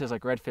popular places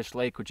like Redfish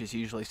Lake, which is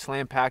usually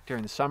slam-packed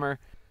during the summer,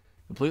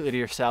 completely to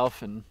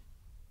yourself. And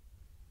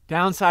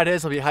downside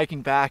is I'll be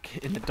hiking back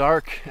in the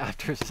dark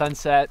after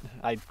sunset.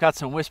 I've got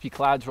some wispy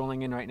clouds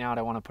rolling in right now, and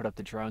I want to put up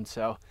the drone,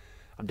 so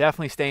I'm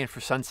definitely staying for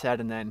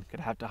sunset, and then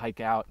gonna have to hike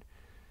out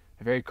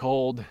a very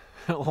cold,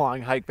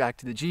 long hike back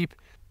to the Jeep.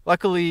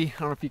 Luckily, I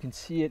don't know if you can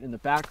see it in the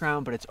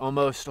background, but it's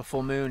almost a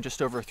full moon,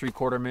 just over a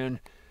 3/4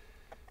 moon.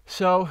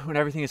 So when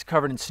everything is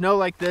covered in snow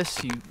like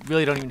this, you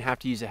really don't even have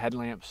to use a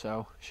headlamp.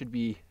 So it should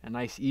be a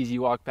nice, easy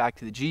walk back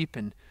to the Jeep.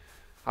 And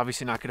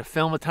obviously not gonna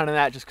film a ton of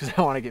that just because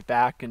I want to get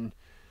back and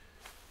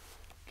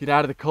get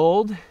out of the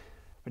cold.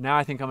 But now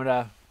I think I'm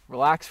gonna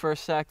relax for a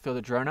sec, throw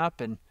the drone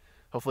up, and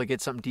hopefully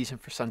get something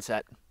decent for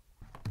sunset.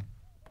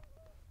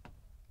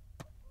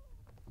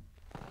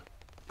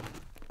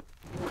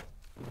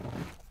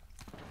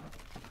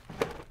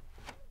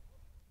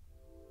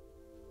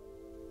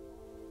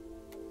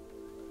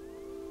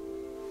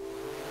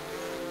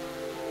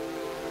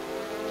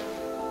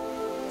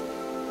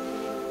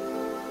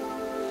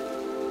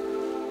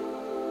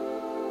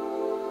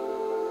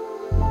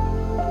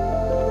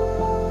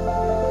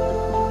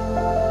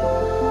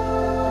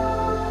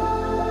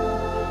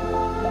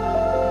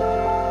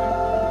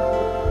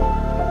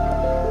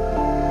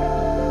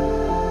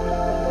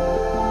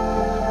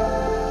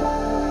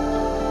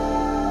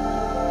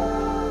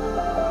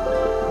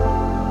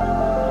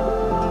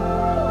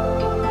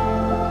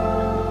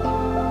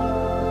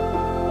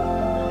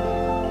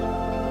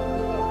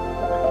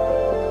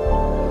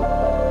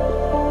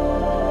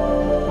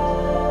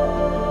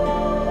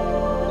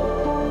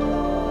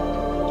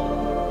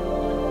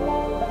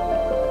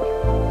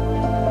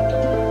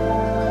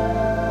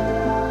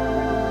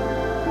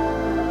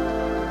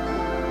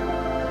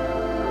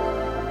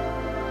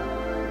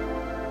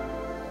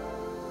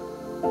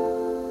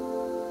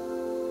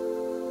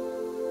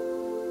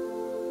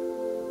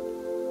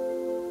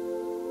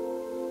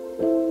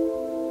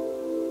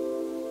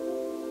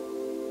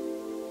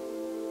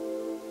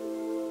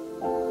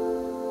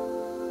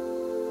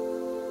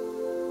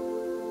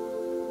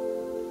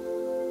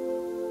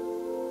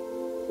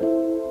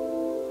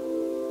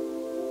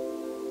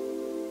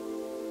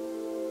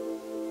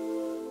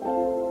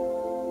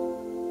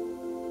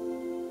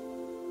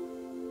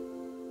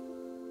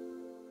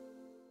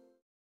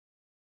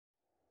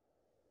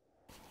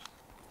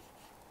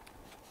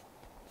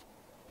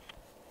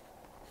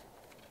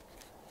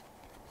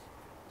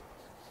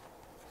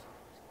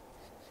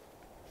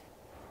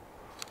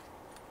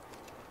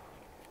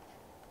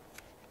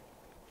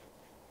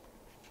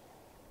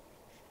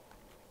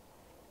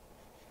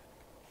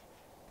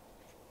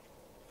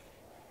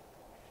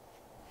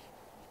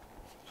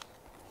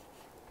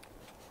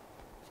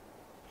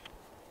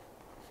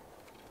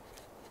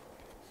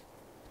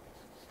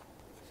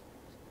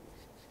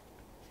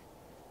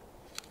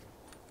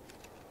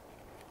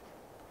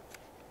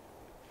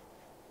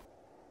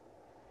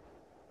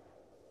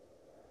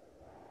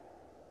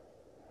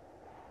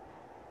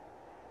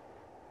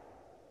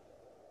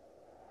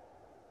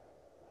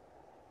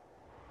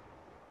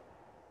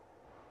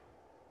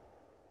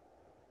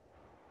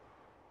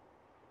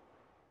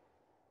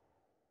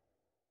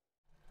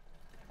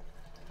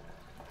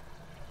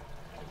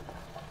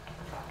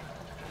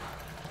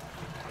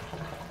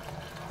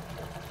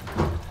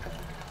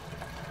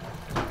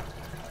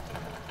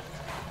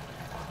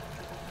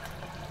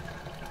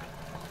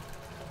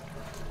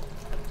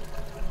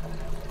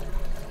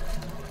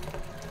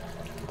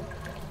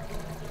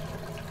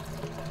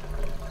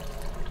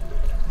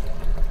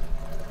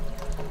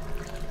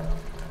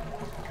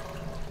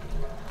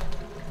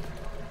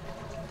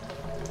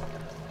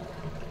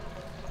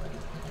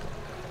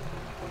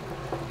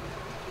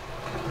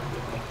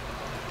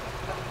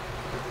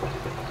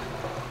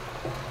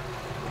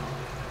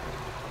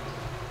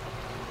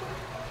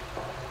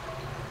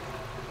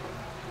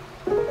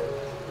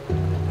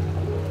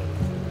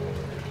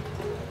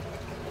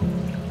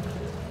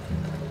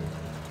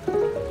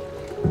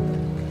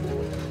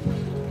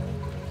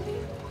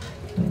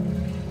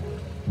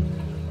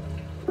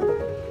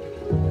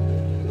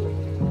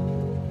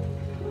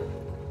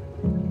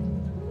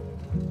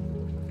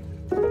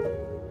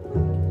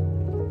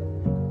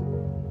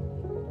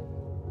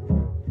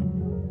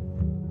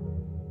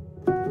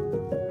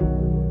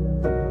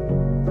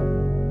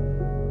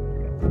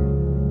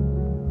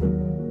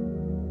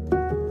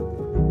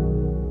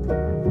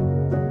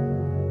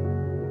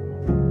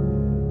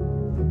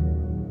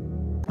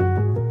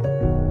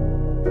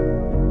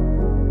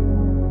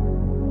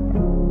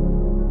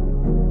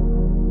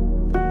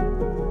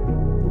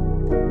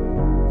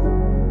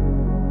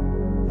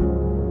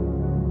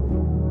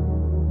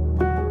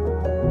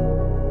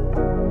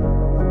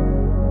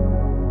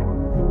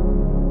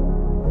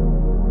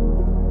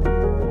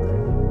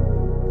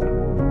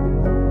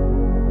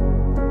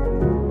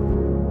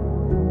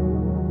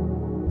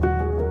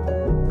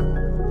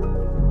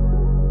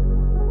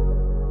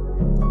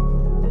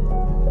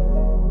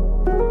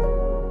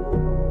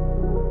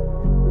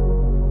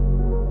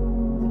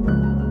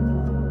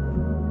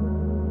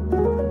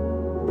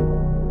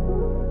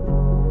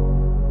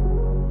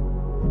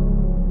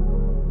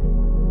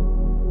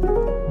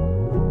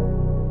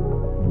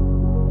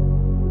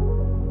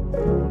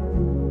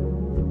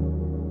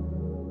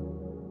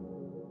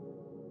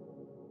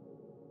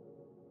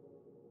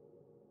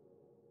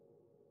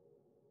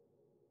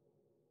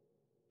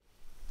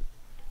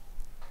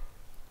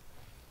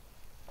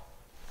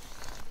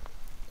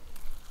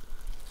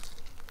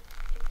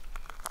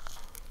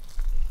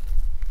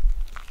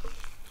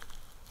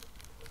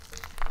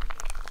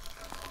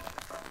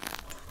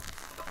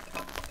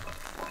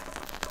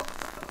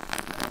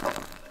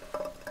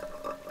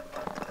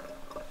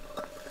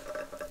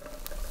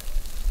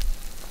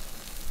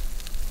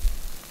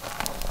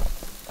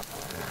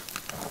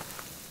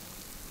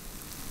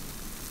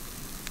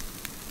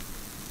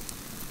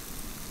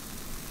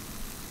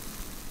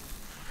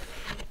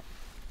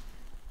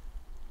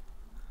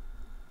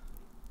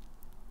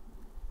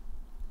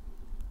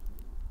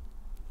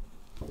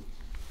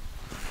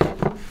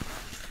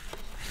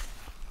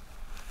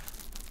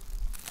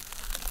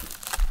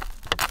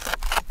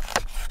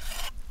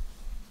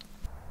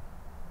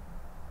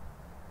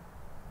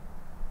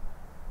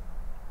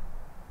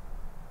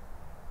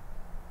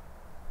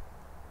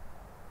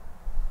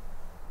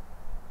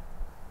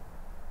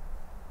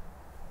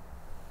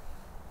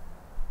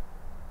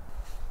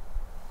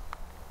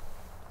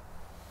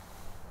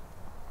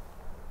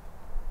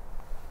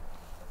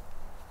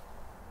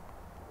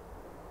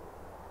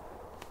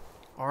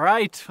 All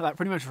right, well, that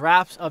pretty much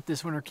wraps up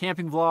this winter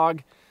camping vlog.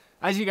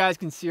 As you guys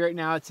can see right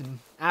now, it's an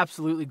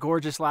absolutely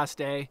gorgeous last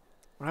day.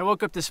 When I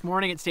woke up this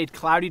morning, it stayed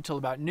cloudy till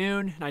about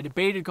noon, and I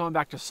debated going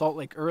back to Salt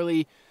Lake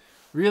early.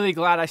 Really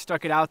glad I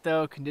stuck it out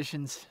though.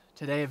 Conditions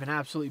today have been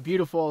absolutely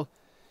beautiful.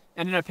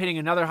 Ended up hitting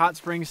another hot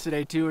springs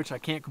today too, which I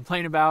can't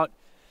complain about.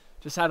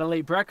 Just had a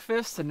late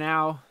breakfast, and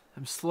now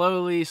I'm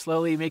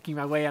slowly making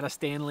my way out of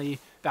Stanley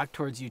back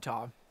towards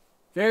Utah.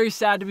 Very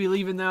sad to be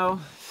leaving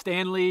though.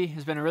 Stanley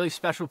has been a really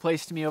special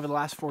place to me over the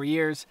last 4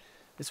 years.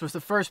 This was the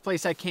first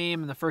place I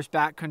came and the first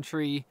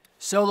backcountry,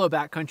 solo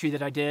backcountry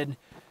that I did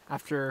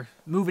after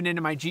moving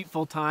into my Jeep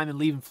full time and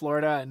leaving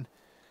Florida. And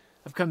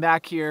I've come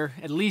back here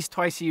at least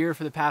twice a year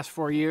for the past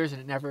 4 years,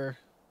 and it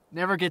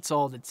never gets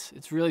old.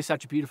 It's really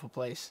such a beautiful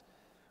place.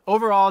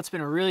 Overall, it's been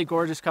a really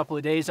gorgeous couple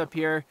of days up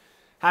here.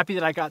 Happy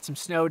that I got some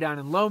snow down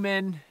in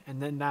Lowman,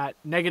 and then that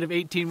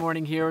 -18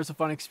 morning here was a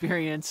fun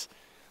experience.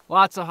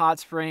 Lots of hot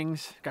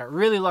springs. Got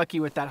really lucky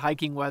with that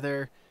hiking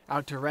weather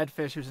out to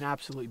Redfish. It was an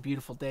absolutely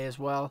beautiful day as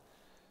well.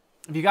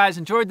 If you guys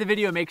enjoyed the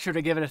video, make sure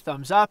to give it a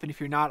thumbs up. And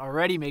if you're not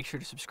already, make sure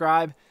to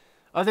subscribe.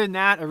 Other than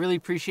that, I really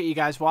appreciate you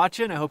guys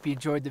watching. I hope you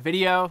enjoyed the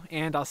video,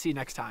 and I'll see you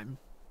next time.